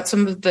talk about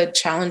some of the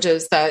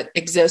challenges that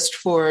exist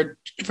for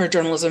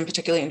journalism,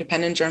 particularly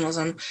independent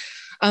journalism.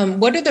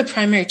 What are the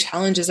primary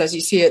challenges, as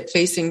you see it,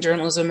 facing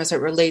journalism as it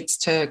relates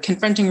to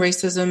confronting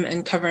racism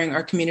and covering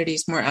our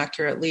communities more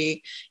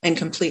accurately and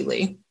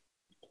completely?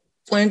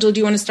 Angela, do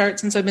you want to start,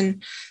 since I've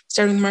been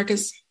starting with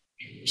Marcus?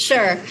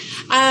 Sure.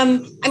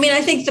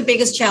 I think the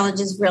biggest challenge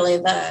is really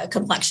the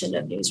complexion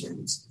of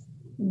newsrooms,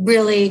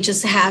 really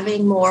just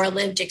having more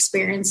lived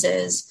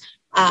experiences,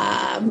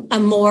 a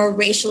more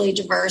racially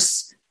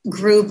diverse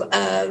group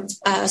of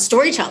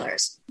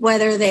storytellers,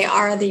 whether they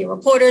are the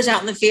reporters out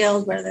in the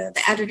field, whether they're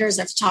the editors,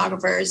 the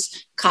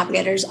photographers, copy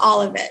editors,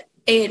 all of it.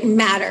 It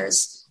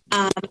matters.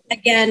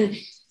 Again,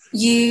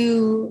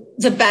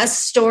 the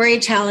best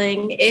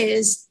storytelling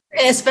is,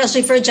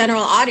 especially for a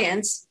general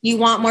audience, you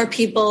want more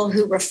people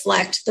who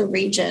reflect the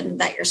region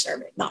that you're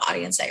serving, the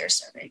audience that you're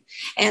serving.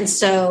 And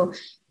so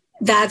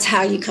that's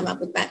how you come up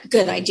with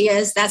good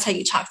ideas. That's how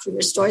you talk through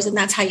your stories. And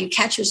that's how you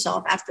catch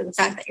yourself after the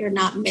fact that you're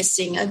not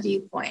missing a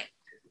viewpoint.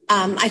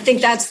 I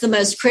think that's the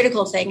most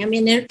critical thing. And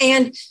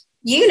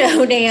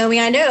Naomi,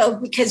 I know,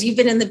 because you've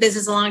been in the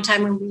business a long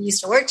time when we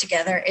used to work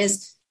together,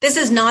 this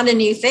is not a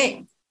new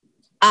thing.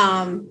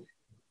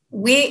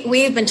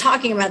 We've been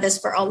talking about this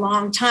for a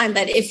long time,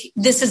 that if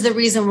this is the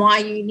reason why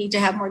you need to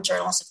have more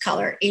journalists of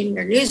color in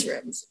your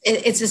newsrooms.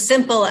 It's as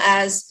simple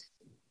as,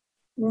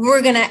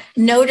 we're going to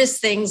notice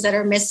things that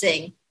are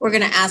missing. We're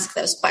going to ask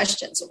those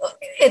questions.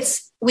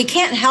 We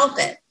can't help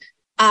it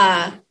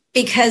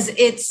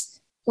because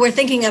we're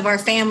thinking of our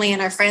family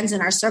and our friends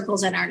and our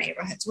circles and our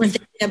neighborhoods. We're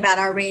thinking about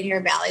our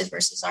Rainier Valleys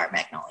versus our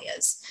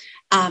Magnolias.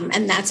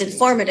 And that's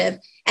informative.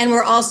 And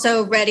we're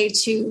also ready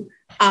to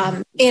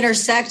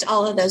intersect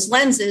all of those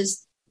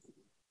lenses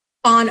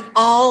on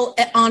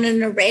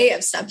an array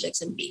of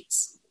subjects and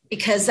beats,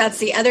 because that's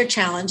the other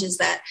challenge, is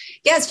that,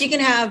 yes, you can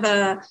have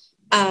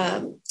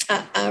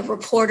a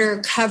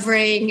reporter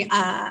covering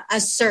a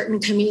certain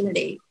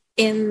community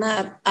in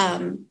the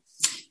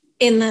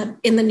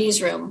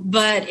newsroom,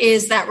 but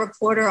is that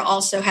reporter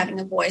also having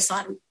a voice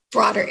on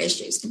broader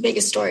issues, the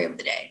biggest story of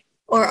the day?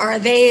 Or are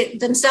they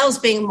themselves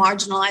being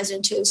marginalized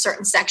into a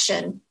certain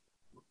section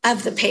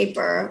of the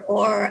paper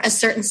or a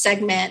certain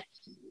segment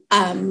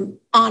on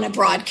a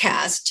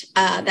broadcast?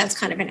 That's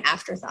kind of an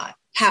afterthought.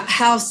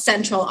 How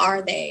central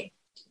are they?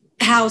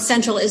 How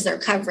central is their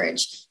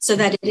coverage so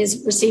that it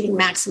is receiving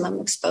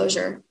maximum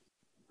exposure?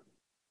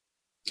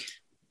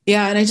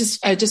 Yeah, and I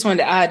just wanted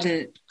to add,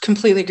 and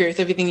completely agree with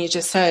everything you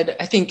just said.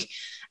 I think,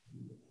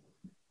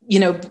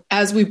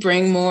 as we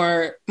bring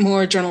more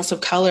journalists of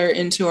color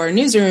into our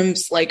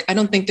newsrooms, I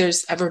don't think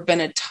there's ever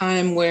been a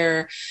time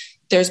where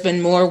there's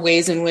been more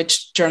ways in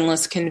which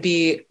journalists can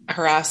be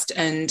harassed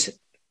and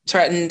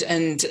threatened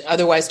and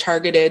otherwise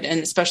targeted,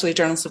 and especially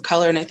journalists of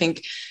color. And I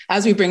think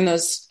as we bring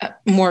those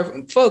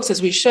more folks,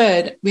 as we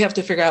should, we have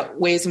to figure out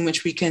ways in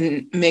which we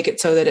can make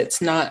it so that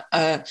it's not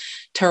a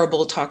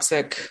terrible,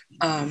 toxic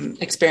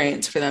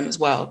experience for them as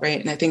well, right?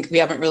 And I think we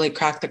haven't really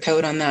cracked the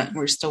code on that.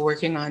 We're still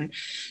working on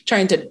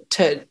trying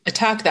to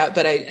attack that,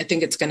 but I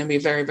think it's going to be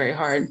very, very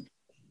hard.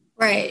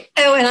 Right.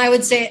 Oh, and I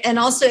would say, and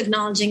also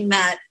acknowledging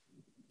that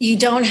you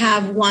don't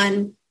have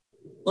one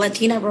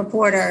Latina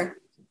reporter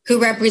who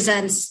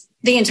represents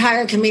the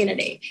entire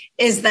community,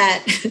 is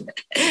that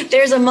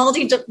there's a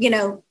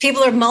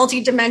people are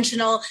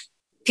multidimensional.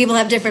 People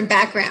have different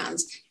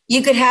backgrounds.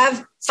 You could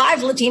have 5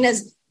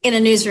 Latinas in a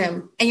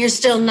newsroom and you're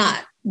still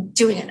not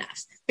doing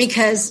enough,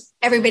 because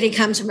everybody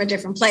comes from a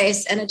different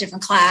place and a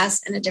different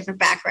class and a different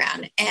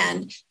background.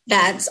 And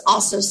that's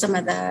also some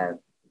of the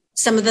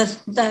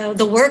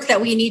work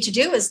that we need to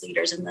do as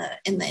leaders in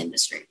the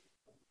industry.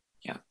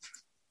 Yeah.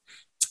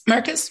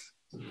 Marcus?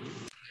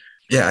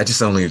 Yeah, I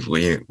just only,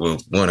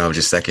 one, I would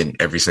just second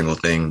every single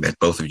thing that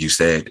both of you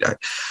said.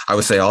 I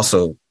would say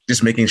also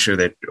just making sure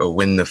that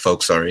when the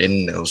folks are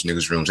in those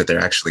newsrooms, that they're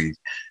actually,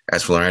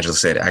 as Florangela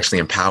said, actually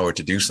empowered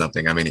to do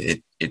something. I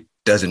mean, it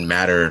doesn't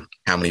matter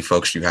how many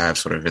folks you have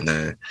sort of in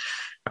the,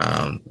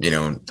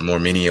 the more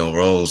menial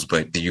roles,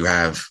 but do you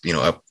have,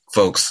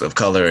 folks of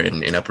color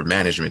in upper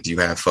management? Do you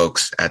have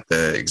folks at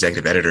the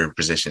executive editor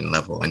position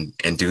level?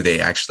 And do they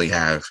actually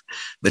have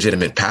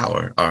legitimate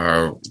power? Or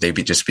are they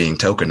just being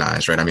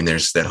tokenized, right? I mean,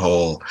 there's that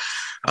whole,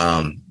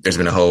 there's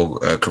been a whole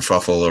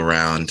kerfuffle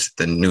around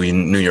the New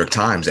York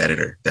Times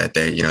editor that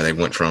they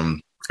went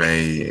from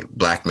a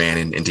Black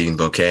man in Dean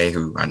Bouquet,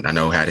 who I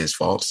know had his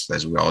faults,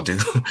 as we all do,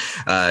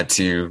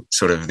 to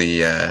sort of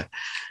the,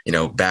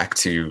 back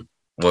to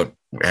what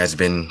has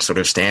been sort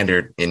of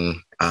standard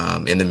in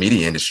the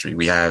media industry.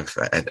 We have,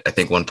 I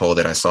think one poll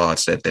that I saw, it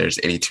said it's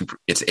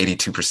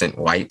 82%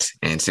 white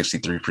and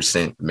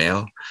 63%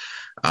 male.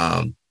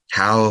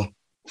 How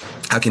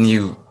can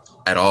you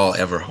at all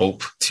ever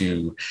hope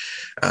to,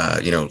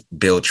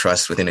 build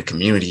trust within a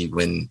community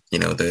when,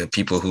 the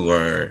people who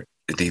are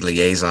the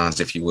liaisons,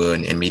 if you will,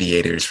 and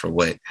mediators for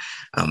what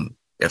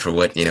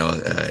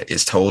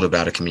is told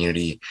about a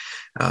community,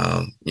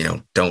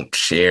 don't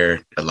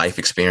share a life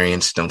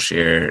experience, don't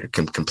share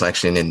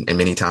complexion, and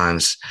many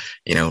times,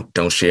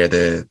 don't share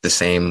the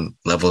same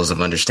levels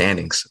of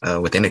understandings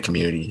within a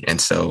community. And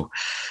so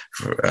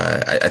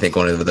I think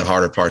one of the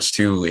harder parts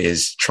too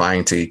is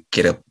trying to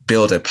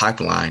build a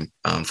pipeline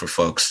for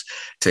folks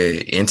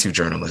into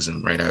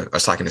journalism, right? I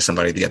was talking to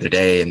somebody the other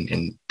day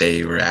and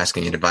they were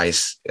asking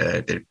advice.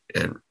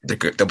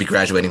 They'll be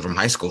graduating from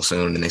high school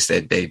soon. And they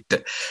said they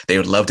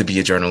would love to be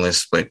a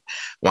journalist, but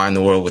why in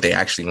the world would they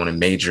actually want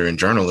to major in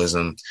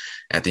journalism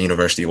at the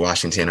University of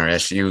Washington or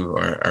SU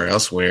or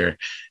elsewhere?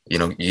 They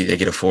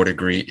get a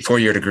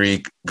 4-year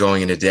degree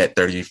going into debt,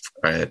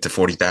 $30,000 to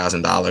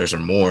 $40,000 or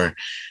more,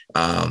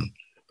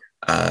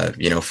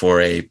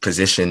 for a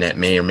position that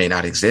may or may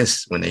not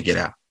exist when they get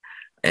out.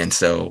 And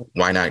so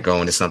why not go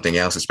into something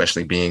else,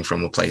 especially being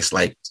from a place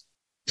like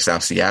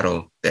South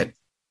Seattle, that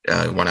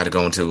why not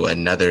go into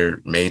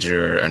another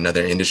major or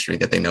another industry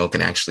that they know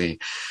can actually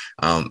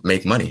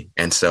make money?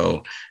 And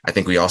so I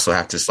think we also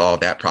have to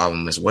solve that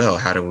problem as well.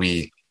 How do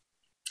we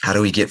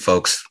get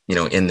folks,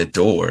 in the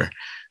door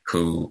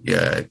who,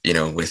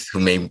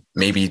 who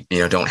maybe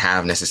don't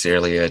have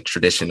necessarily a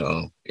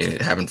traditional,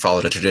 haven't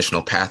followed a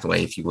traditional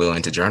pathway, if you will,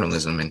 into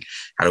journalism, and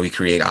how do we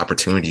create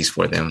opportunities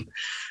for them?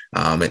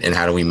 And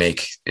how do we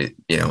make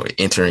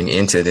entering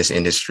into this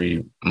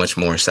industry much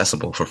more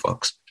accessible for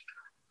folks?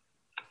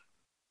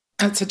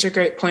 That's such a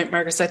great point,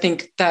 Marcus. I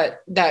think that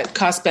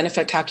cost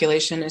benefit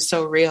calculation is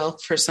so real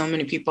for so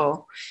many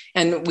people.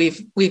 And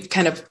we've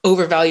kind of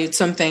overvalued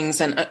some things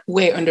and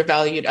way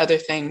undervalued other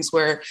things,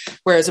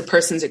 whereas a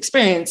person's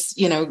experience,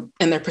 and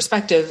their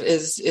perspective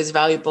is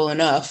valuable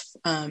enough.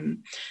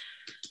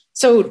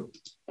 So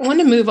I want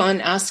to move on,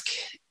 ask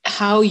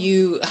how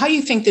you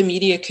think the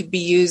media could be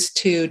used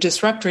to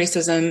disrupt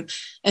racism,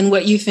 and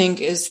what you think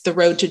is the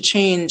road to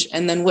change,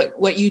 and then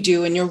what you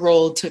do in your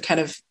role to kind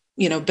of,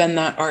 bend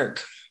that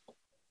arc.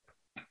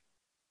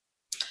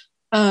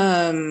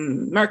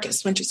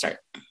 Marcus, why don't you start?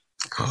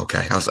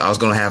 Okay, I was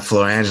going to have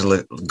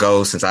Florangela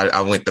go, since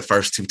I went the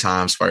first 2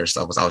 times first.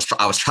 I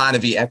was trying to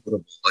be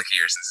equitable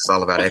here, since it's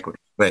all about equity.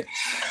 But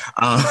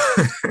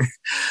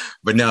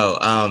but no,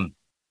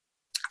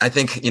 I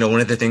think one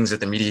of the things that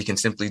the media can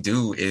simply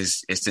do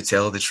is to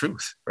tell the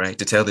truth, right?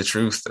 To tell the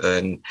truth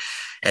and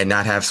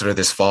not have sort of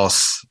this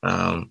false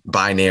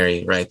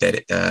binary, right?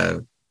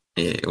 That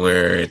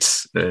where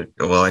it's I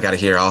got to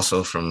hear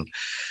also from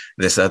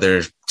this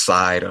other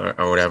side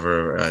or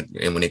whatever.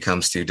 And when it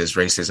comes to, does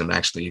racism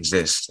actually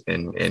exist?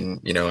 And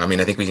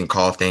I think we can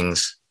call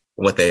things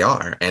what they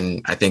are.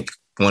 And I think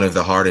one of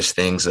the hardest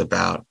things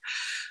about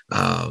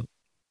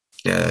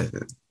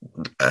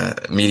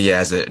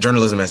media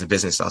journalism as a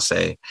business, I'll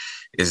say,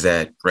 is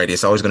that, right,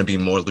 it's always going to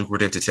be more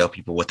lucrative to tell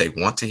people what they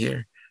want to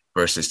hear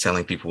versus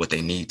telling people what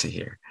they need to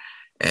hear.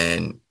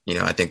 And,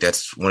 I think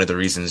that's one of the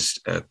reasons,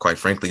 quite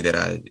frankly, that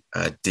I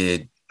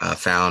did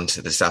found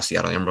the South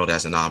Seattle Emerald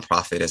as a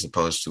nonprofit as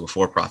opposed to a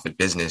for-profit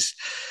business,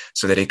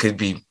 so that it could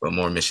be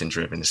more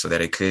mission-driven, so that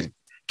it could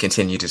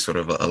continue to sort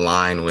of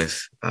align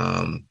with,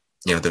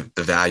 the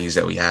values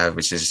that we have,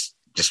 which is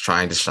just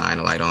trying to shine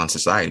a light on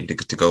society,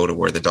 to go to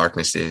where the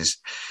darkness is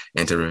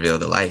and to reveal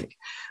the light.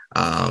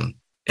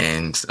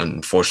 And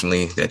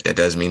unfortunately, that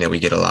does mean that we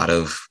get a lot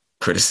of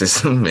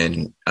criticism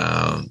and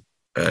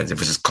it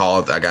was just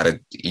called. I got an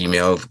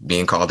email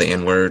being called the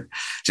N-word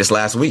just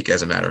last week,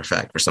 as a matter of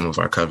fact, for some of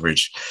our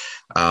coverage.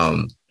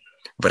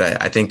 But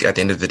I think at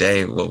the end of the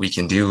day, what we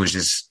can do is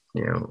just,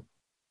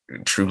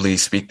 truly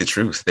speak the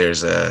truth.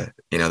 There's a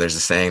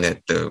saying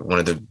that one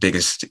of the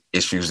biggest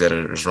issues that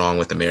is wrong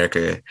with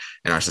America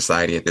and our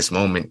society at this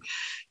moment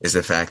is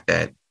the fact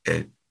that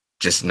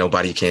just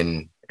nobody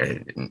can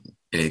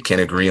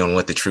agree on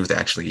what the truth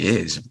actually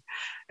is.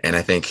 And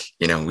I think,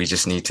 we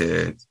just need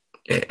to,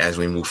 as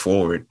we move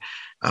forward,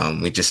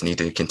 we just need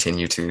to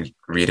continue to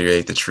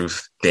reiterate the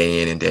truth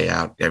day in and day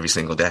out every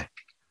single day.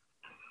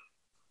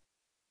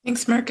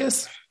 Thanks,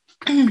 Marcus.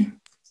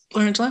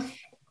 Lorangela?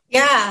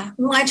 Yeah,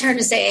 my turn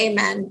to say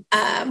amen,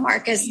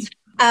 Marcus.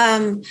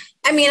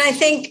 I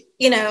think,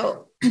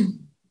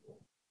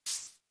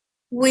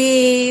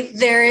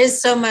 there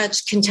is so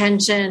much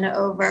contention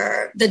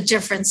over the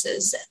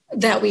differences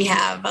that we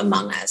have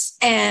among us.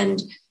 And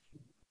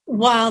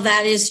while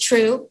that is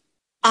true,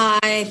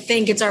 I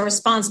think it's our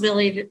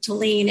responsibility to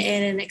lean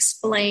in and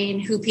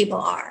explain who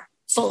people are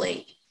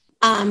fully,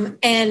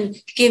 and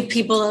give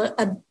people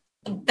a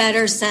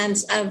better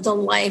sense of the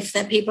life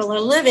that people are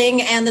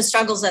living and the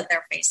struggles that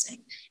they're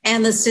facing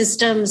and the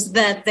systems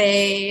that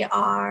they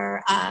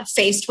are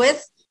faced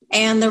with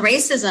and the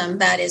racism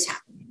that is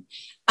happening.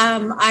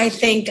 I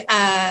think,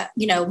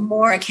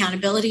 more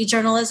accountability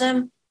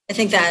journalism. I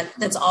think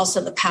that's also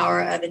the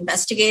power of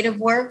investigative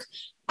work,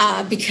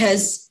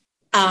 because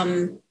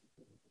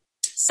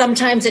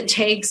sometimes it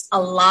takes a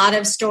lot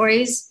of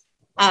stories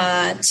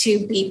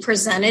to be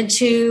presented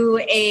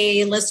to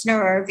a listener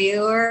or a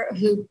viewer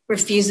who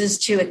refuses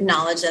to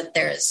acknowledge that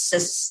there's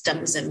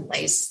systems in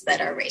place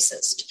that are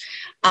racist.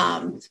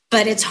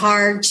 But it's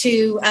hard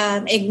to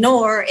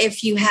ignore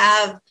if you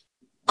have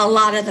a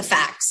lot of the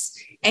facts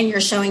and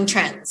you're showing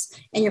trends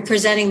and you're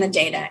presenting the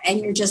data and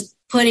you're just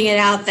putting it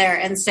out there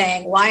and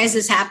saying, why is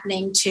this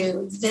happening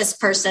to this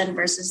person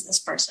versus this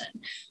person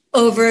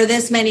over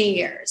this many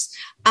years?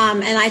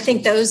 And I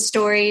think those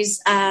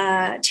stories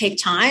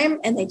take time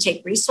and they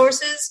take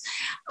resources,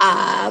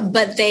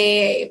 but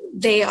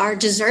they are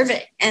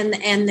deserving, and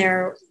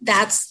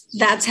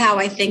that's how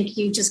I think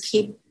you just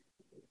keep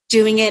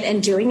doing it,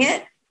 and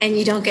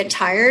you don't get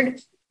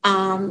tired,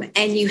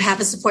 and you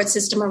have a support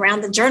system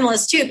around the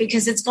journalists too,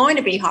 because it's going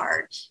to be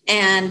hard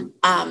and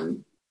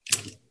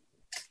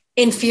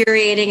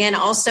infuriating, and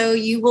also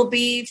you will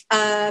be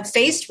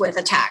faced with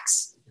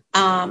attacks.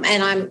 And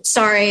I'm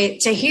sorry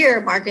to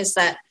hear, Marcus,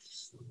 that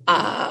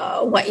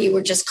what you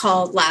were just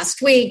called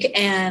last week.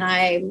 And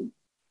I'm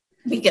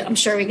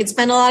sure we could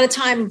spend a lot of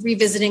time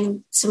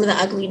revisiting some of the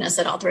ugliness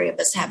that all three of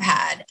us have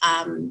had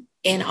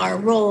in our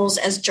roles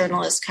as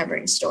journalists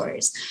covering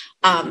stories.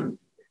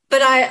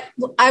 But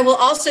I will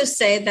also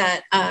say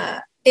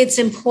that it's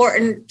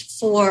important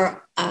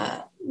for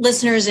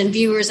listeners and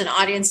viewers and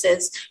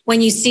audiences,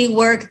 when you see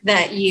work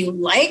that you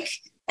like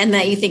and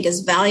that you think is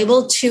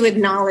valuable, to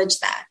acknowledge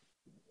that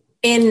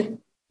in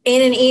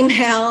an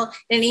email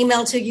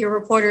to your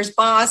reporter's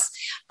boss,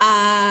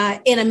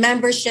 in a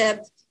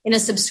membership, in a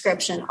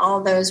subscription,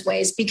 all those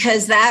ways,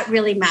 because that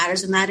really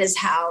matters. And that is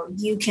how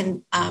you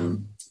can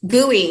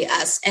buoy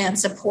us and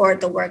support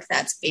the work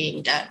that's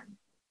being done.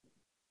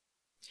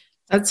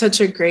 That's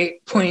such a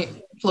great point,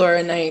 Flora.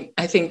 And I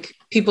think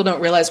people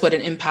don't realize what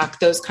an impact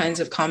those kinds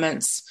of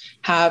comments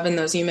have in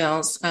those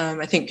emails.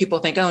 I think people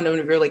think, oh,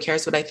 nobody really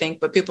cares what I think,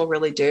 but people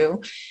really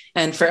do.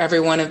 And for every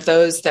one of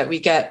those that we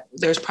get,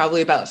 there's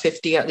probably about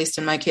 50, at least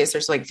in my case,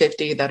 there's like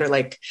 50 that are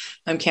like,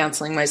 I'm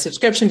canceling my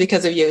subscription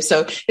because of you.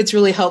 So it's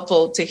really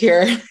helpful to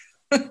hear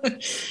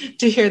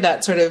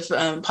that sort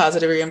of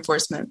positive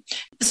reinforcement.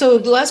 So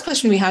the last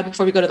question we had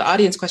before we go to the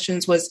audience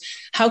questions was,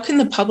 how can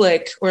the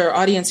public or our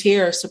audience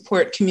here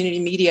support community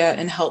media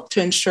and help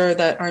to ensure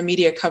that our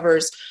media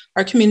covers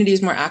our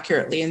communities more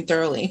accurately and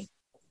thoroughly?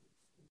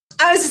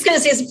 I was just going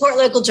to say, support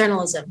local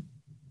journalism,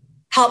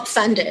 help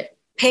fund it,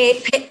 pay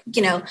for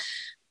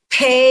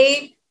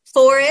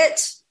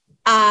it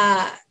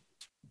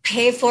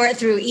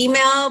through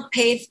email,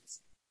 pay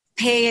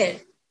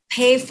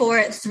for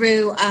it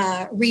through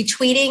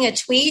retweeting a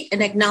tweet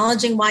and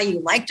acknowledging why you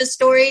liked a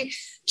story,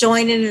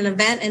 join in an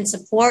event and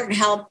support and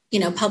help,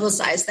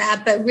 publicize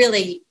that. But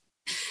really,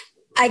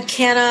 I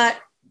cannot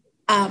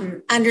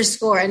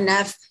underscore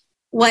enough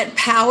what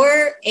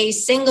power a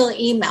single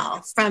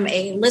email from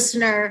a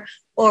listener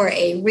or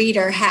a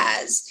reader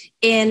has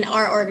in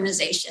our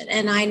organization.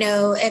 And I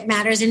know it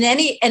matters in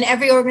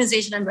every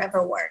organization I've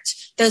ever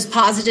worked. Those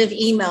positive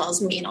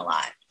emails mean a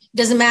lot. It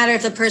doesn't matter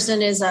if the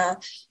person is a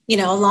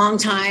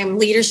longtime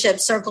leadership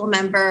circle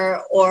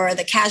member or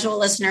the casual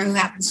listener who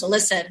happens to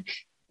listen.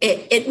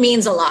 It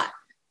means a lot.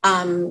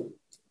 And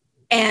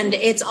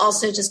it's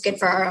also just good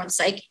for our own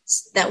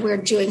psyches that we're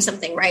doing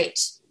something right,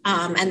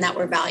 and that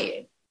we're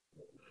valued.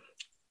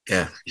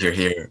 Yeah, you're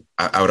here.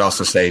 I would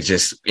also say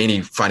just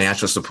any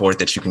financial support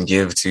that you can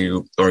give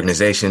to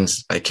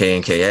organizations like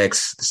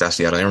KNKX, the South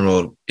Seattle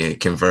Emerald,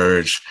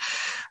 Converge,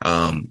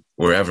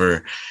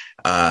 wherever,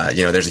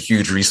 there's a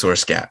huge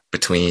resource gap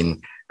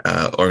between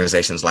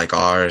organizations like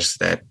ours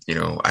that,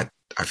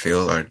 I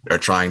feel are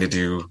trying to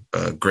do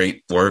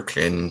great work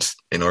in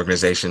an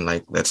organization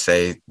like, let's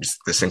say,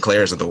 the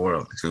Sinclairs of the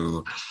world,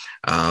 who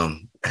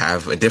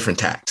have a different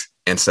tact.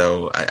 And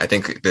so I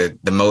think the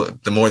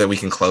more that we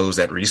can close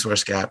that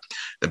resource gap,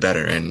 the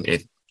better. And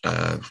it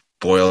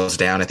boils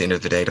down at the end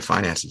of the day to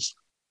finances.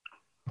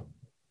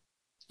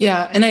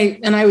 Yeah.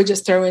 And I would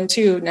just throw in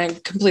too, and I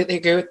completely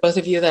agree with both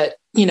of you that,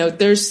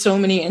 there's so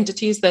many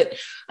entities that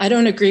I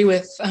don't agree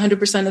with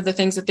 100% of the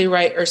things that they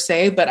write or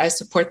say, but I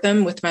support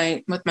them with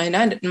my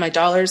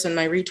dollars and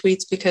my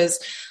retweets, because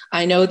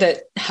I know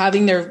that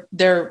having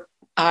their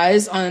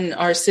eyes on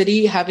our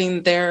city,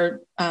 having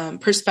their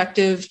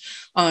perspective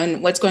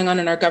on what's going on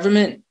in our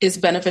government is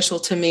beneficial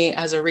to me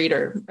as a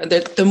reader.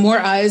 The more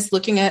eyes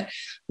looking at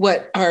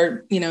what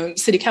our,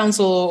 city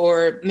council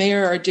or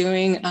mayor are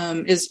doing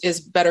is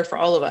better for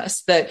all of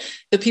us. That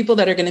the people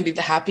that are going to be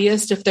the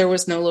happiest if there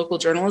was no local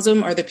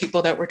journalism are the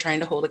people that we're trying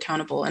to hold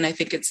accountable. And I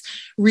think it's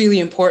really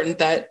important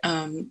that,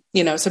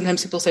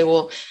 sometimes people say,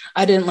 well,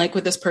 I didn't like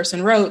what this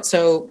person wrote,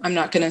 so I'm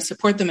not going to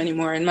support them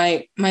anymore. And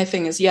my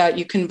thing is, yeah,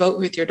 you can vote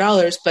with your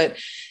dollars, but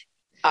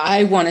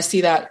I want to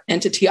see that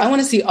entity. I want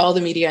to see all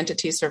the media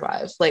entities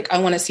survive. Like, I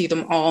want to see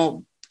them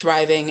all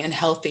thriving and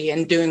healthy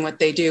and doing what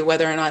they do,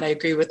 whether or not I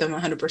agree with them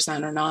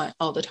 100% or not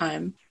all the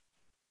time.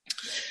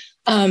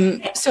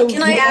 So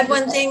can I add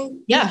one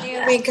thing?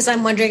 Yeah. Because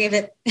I'm wondering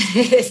if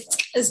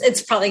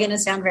it's probably going to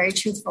sound very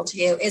truthful to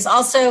you, is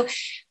also,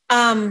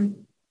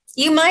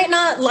 you might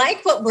not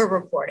like what we're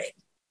reporting,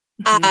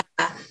 but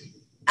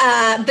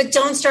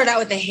don't start out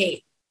with the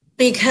hate,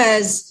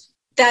 because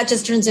that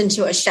just turns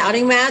into a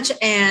shouting match.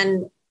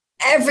 And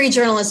every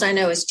journalist I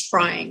know is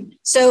trying.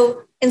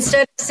 So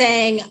instead of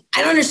saying, I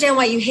don't understand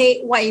why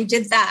you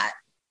did that,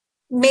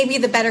 maybe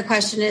the better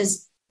question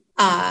is,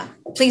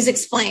 please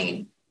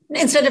explain.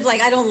 Instead of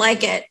like, I don't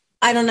like it,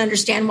 I don't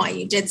understand why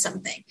you did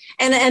something.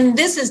 And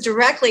this is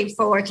directly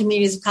for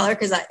communities of color,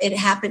 because it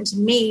happened to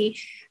me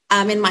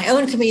in my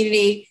own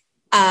community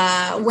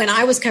when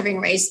I was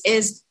covering race,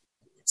 is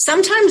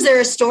sometimes there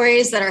are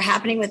stories that are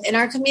happening within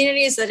our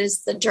communities that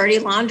is the dirty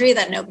laundry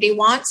that nobody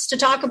wants to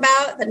talk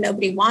about, that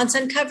nobody wants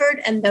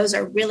uncovered. And those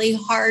are really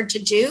hard to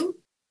do.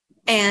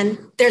 And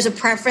there's a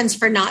preference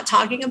for not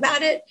talking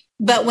about it.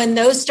 But when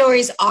those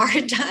stories are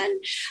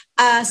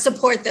done,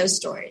 support those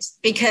stories,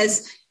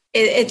 because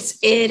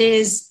it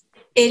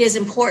is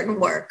important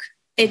work.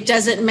 It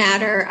doesn't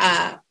matter,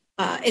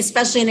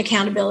 especially in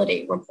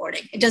accountability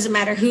reporting. It doesn't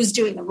matter who's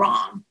doing the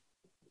wrong.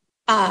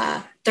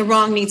 The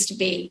wrong needs to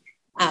be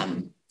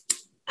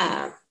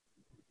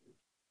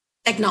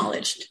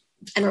acknowledged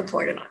and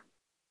reported on.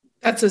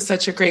 That's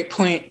such a great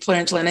point,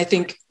 Florangela. And I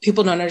think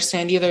people don't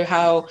understand either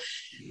how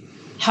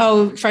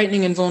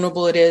frightening and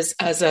vulnerable it is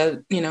as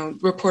a,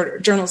 reporter,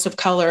 journalist of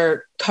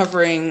color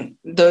covering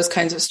those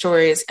kinds of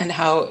stories, and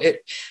how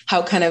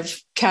kind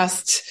of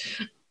cast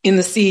in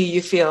the sea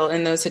you feel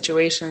in those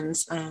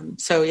situations.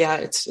 So yeah,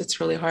 it's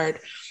really hard.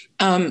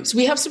 So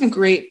we have some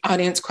great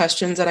audience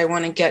questions that I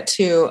want to get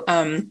to.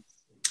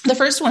 The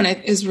first one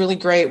is really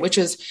great, which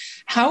is,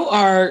 how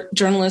are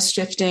journalists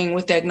shifting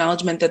with the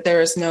acknowledgement that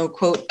there is no,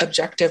 quote,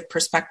 objective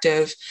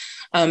perspective?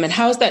 And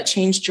how has that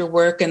changed your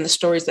work and the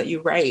stories that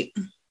you write?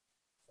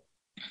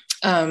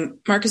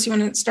 Marcus, you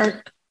want to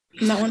start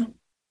on that one?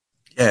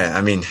 Yeah,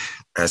 I mean,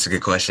 that's a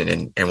good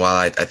question. And while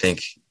I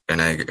think,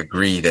 and I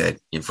agree that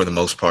for the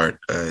most part,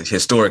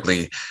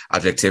 historically,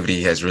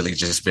 objectivity has really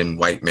just been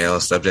white male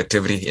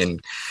subjectivity. And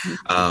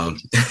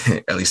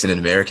at least in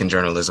American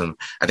journalism,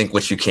 I think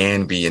what you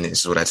can be, and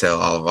this is what I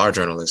tell all of our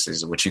journalists,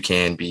 is what you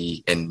can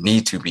be and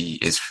need to be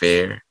is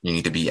fair. You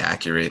need to be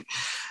accurate.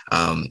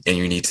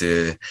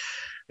 And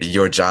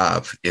your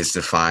job is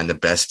to find the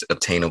best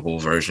obtainable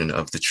version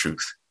of the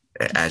truth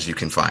as you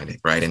can find it,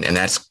 right? And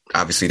that's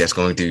obviously, that's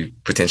going to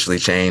potentially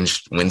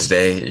change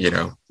Wednesday,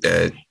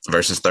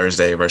 versus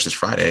Thursday versus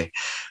Friday.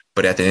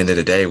 But at the end of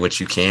the day, what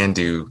you can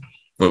do,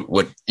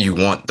 what you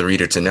want the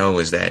reader to know,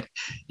 is that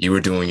you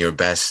are doing your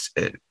best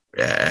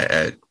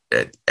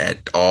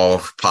at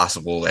all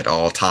possible, at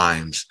all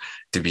times,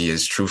 to be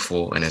as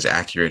truthful and as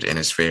accurate and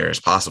as fair as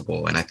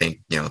possible. And I think,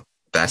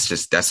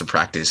 that's a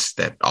practice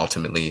that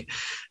ultimately,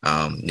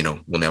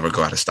 will never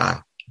go out of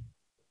style.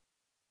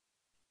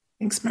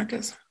 Thanks,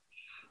 Marcus.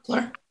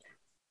 Flora?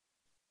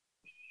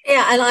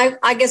 Yeah, and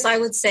I guess I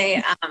would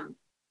say,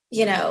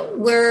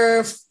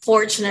 we're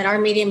fortunate, our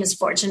medium is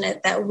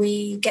fortunate that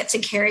we get to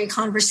carry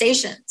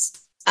conversations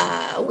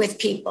with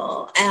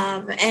people.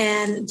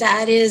 And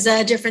that is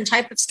a different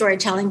type of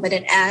storytelling, but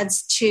it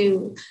adds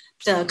to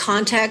the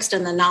context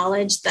and the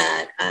knowledge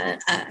that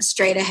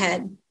straight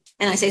ahead,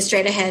 and I say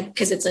straight ahead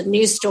because it's a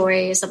news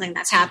story, something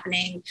that's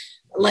happening,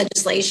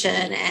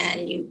 legislation,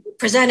 and you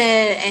present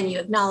it and you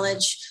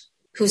acknowledge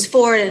who's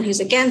for it and who's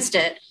against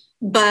it.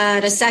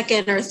 But a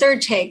second or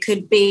third take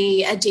could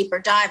be a deeper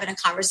dive in a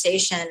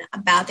conversation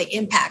about the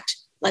impact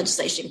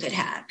legislation could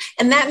have.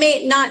 And that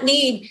may not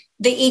need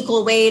the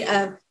equal weight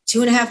of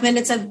 2.5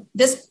 minutes of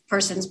this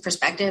person's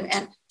perspective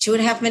and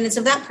 2.5 minutes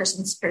of that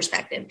person's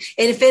perspective.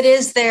 And if it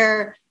is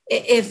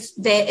if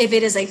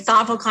it is a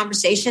thoughtful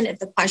conversation, if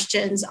the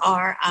questions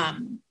are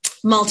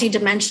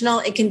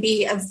multidimensional. It can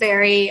be a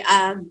very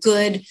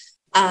good,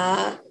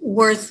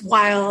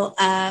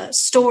 worthwhile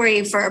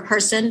story for a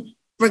person,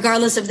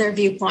 regardless of their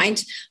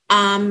viewpoint.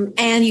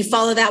 And you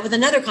follow that with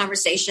another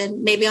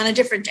conversation, maybe on a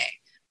different day.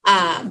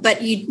 But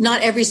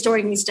not every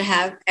story needs to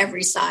have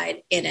every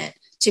side in it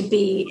to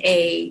be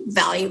a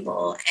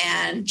valuable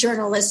and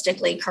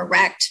journalistically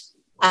correct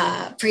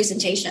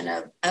presentation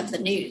of the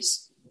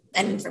news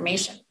and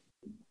information.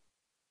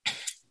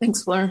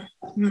 Thanks, Fleur.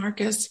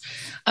 Marcus.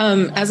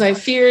 As I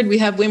feared, we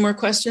have way more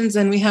questions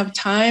than we have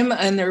time,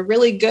 and they're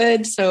really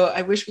good. So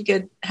I wish we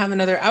could have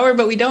another hour,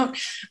 but we don't.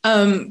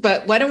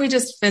 But why don't we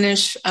just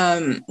finish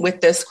with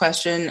this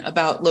question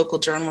about local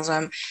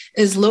journalism?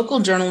 Is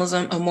local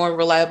journalism a more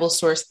reliable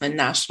source than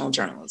national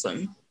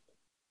journalism?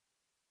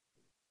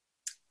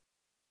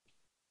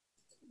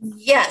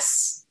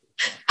 Yes,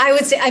 I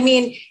would say. I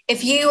mean,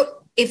 if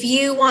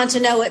you want to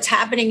know what's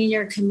happening in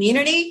your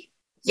community,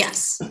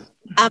 yes.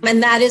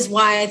 And that is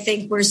why I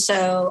think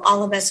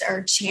all of us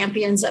are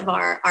champions of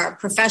our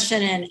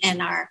profession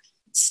and are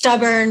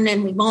stubborn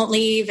and we won't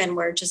leave and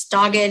we're just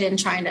dogged and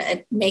trying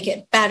to make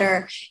it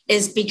better,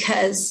 is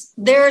because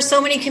there are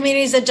so many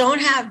communities that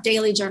don't have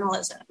daily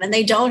journalism and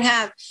they don't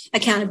have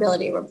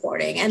accountability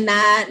reporting. And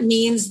that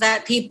means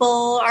that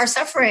people are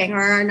suffering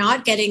or are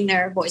not getting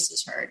their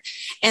voices heard.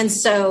 And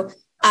so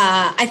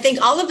I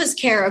think all of us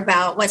care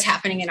about what's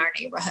happening in our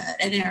neighborhood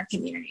and in our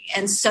community.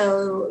 And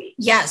so,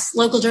 yes,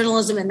 local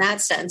journalism in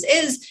that sense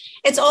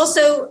it's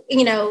also,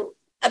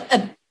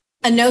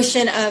 a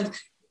notion of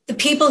the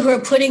people who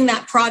are putting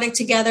that product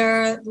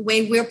together, the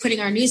way we're putting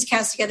our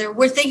newscast together.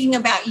 We're thinking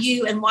about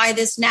you and why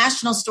this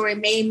national story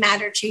may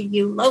matter to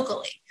you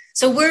locally.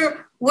 So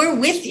we're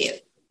with you.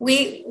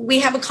 We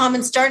have a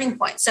common starting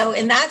point. So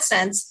in that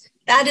sense,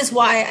 that is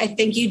why I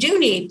think you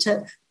need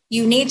to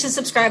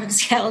subscribe to the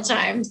Seattle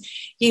Times.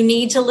 You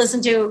need to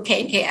listen to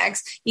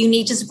KNKX. You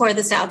need to support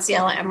the South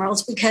Seattle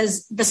Emeralds,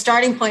 because the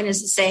starting point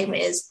is the same: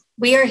 is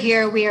we are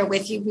here, we are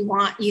with you. We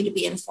want you to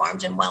be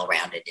informed and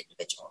well-rounded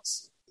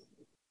individuals.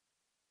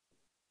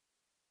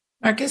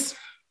 Marcus?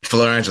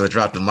 Florangela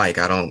dropped the mic.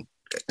 I don't,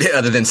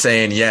 other than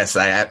saying yes,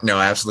 I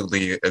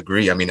absolutely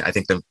agree. I mean, I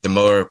think the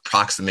more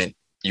proximate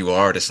you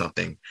are to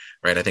something,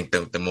 right, I think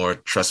the more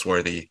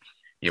trustworthy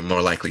you're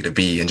more likely to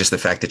be. And just the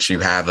fact that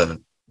you have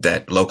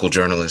that local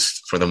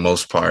journalists, for the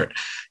most part,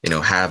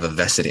 have a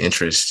vested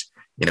interest,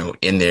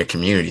 in their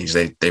communities.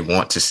 They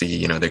want to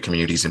see, their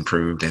communities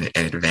improved and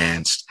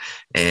advanced,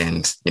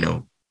 and,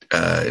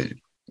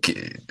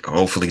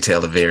 hopefully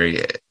tell a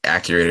very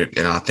accurate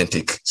and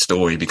authentic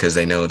story, because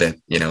they know that,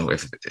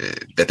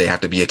 that they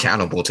have to be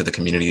accountable to the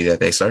community that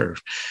they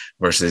serve,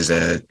 versus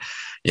a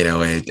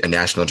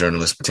national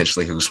journalist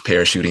potentially who's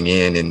parachuting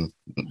in and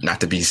not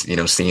to be,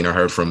 seen or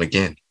heard from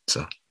again.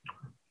 So.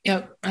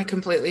 Yep, I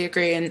completely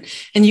agree. And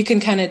you can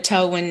kind of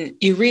tell when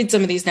you read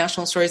some of these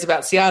national stories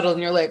about Seattle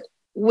and you're like,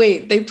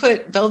 wait, they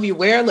put Bellevue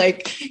where?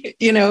 But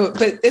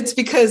it's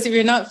because if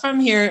you're not from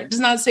here, it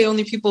does not say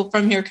only people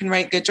from here can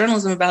write good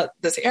journalism about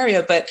this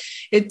area, but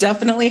it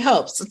definitely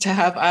helps to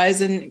have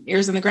eyes and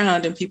ears on the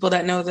ground and people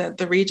that know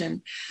the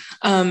region.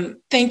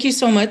 Thank you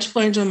so much,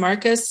 Florangela and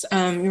Marcus.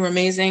 You were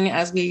amazing,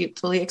 as we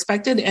fully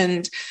expected.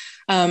 And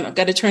I've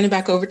got to turn it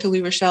back over to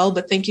Lee Rochelle,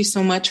 but thank you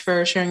so much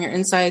for sharing your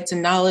insights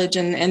and knowledge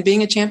and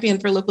being a champion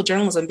for local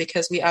journalism,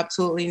 because we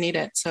absolutely need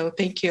it. So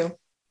thank you.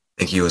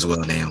 Thank you as well,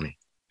 Naomi.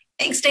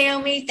 Thanks,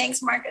 Naomi.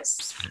 Thanks,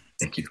 Marcus.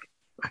 Thank you.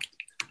 Bye.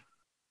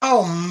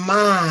 Oh,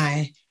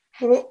 my.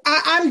 Well,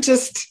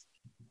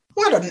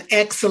 what an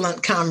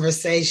excellent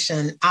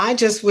conversation. I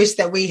just wish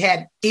that we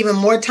had even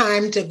more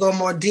time to go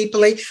more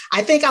deeply.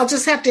 I think I'll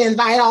just have to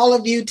invite all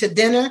of you to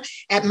dinner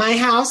at my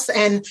house,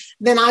 and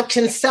then I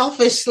can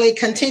selfishly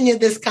continue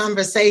this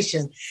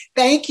conversation.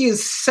 Thank you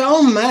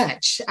so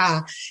much,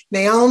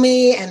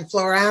 Naomi and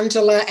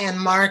Florangela and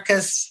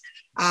Marcus.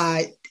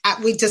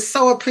 We just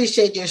so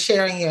appreciate your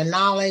sharing your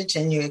knowledge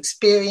and your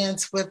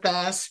experience with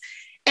us,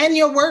 and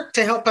your work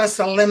to help us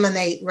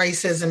eliminate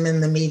racism in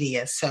the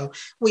media. So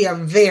we are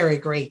very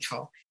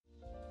grateful.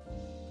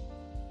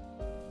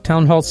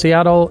 Town Hall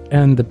Seattle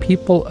and the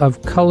People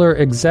of Color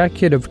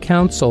Executive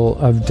Council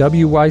of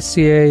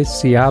WYCA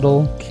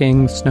Seattle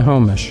King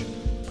Snohomish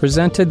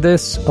presented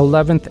this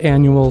 11th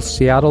annual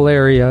Seattle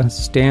Area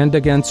Stand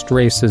Against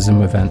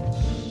Racism event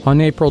on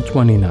April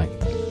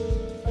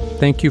 29th.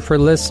 Thank you for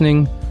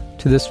listening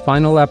to this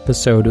final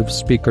episode of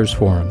Speakers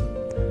Forum.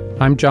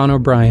 I'm John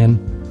O'Brien.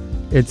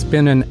 It's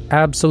been an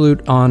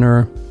absolute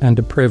honor and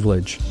a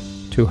privilege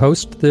to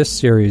host this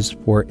series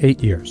for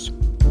 8 years.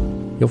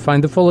 You'll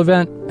find the full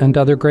event and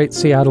other great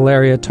Seattle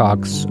area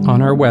talks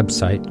on our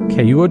website,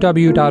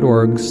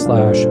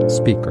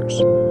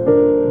 kuow.org/speakers.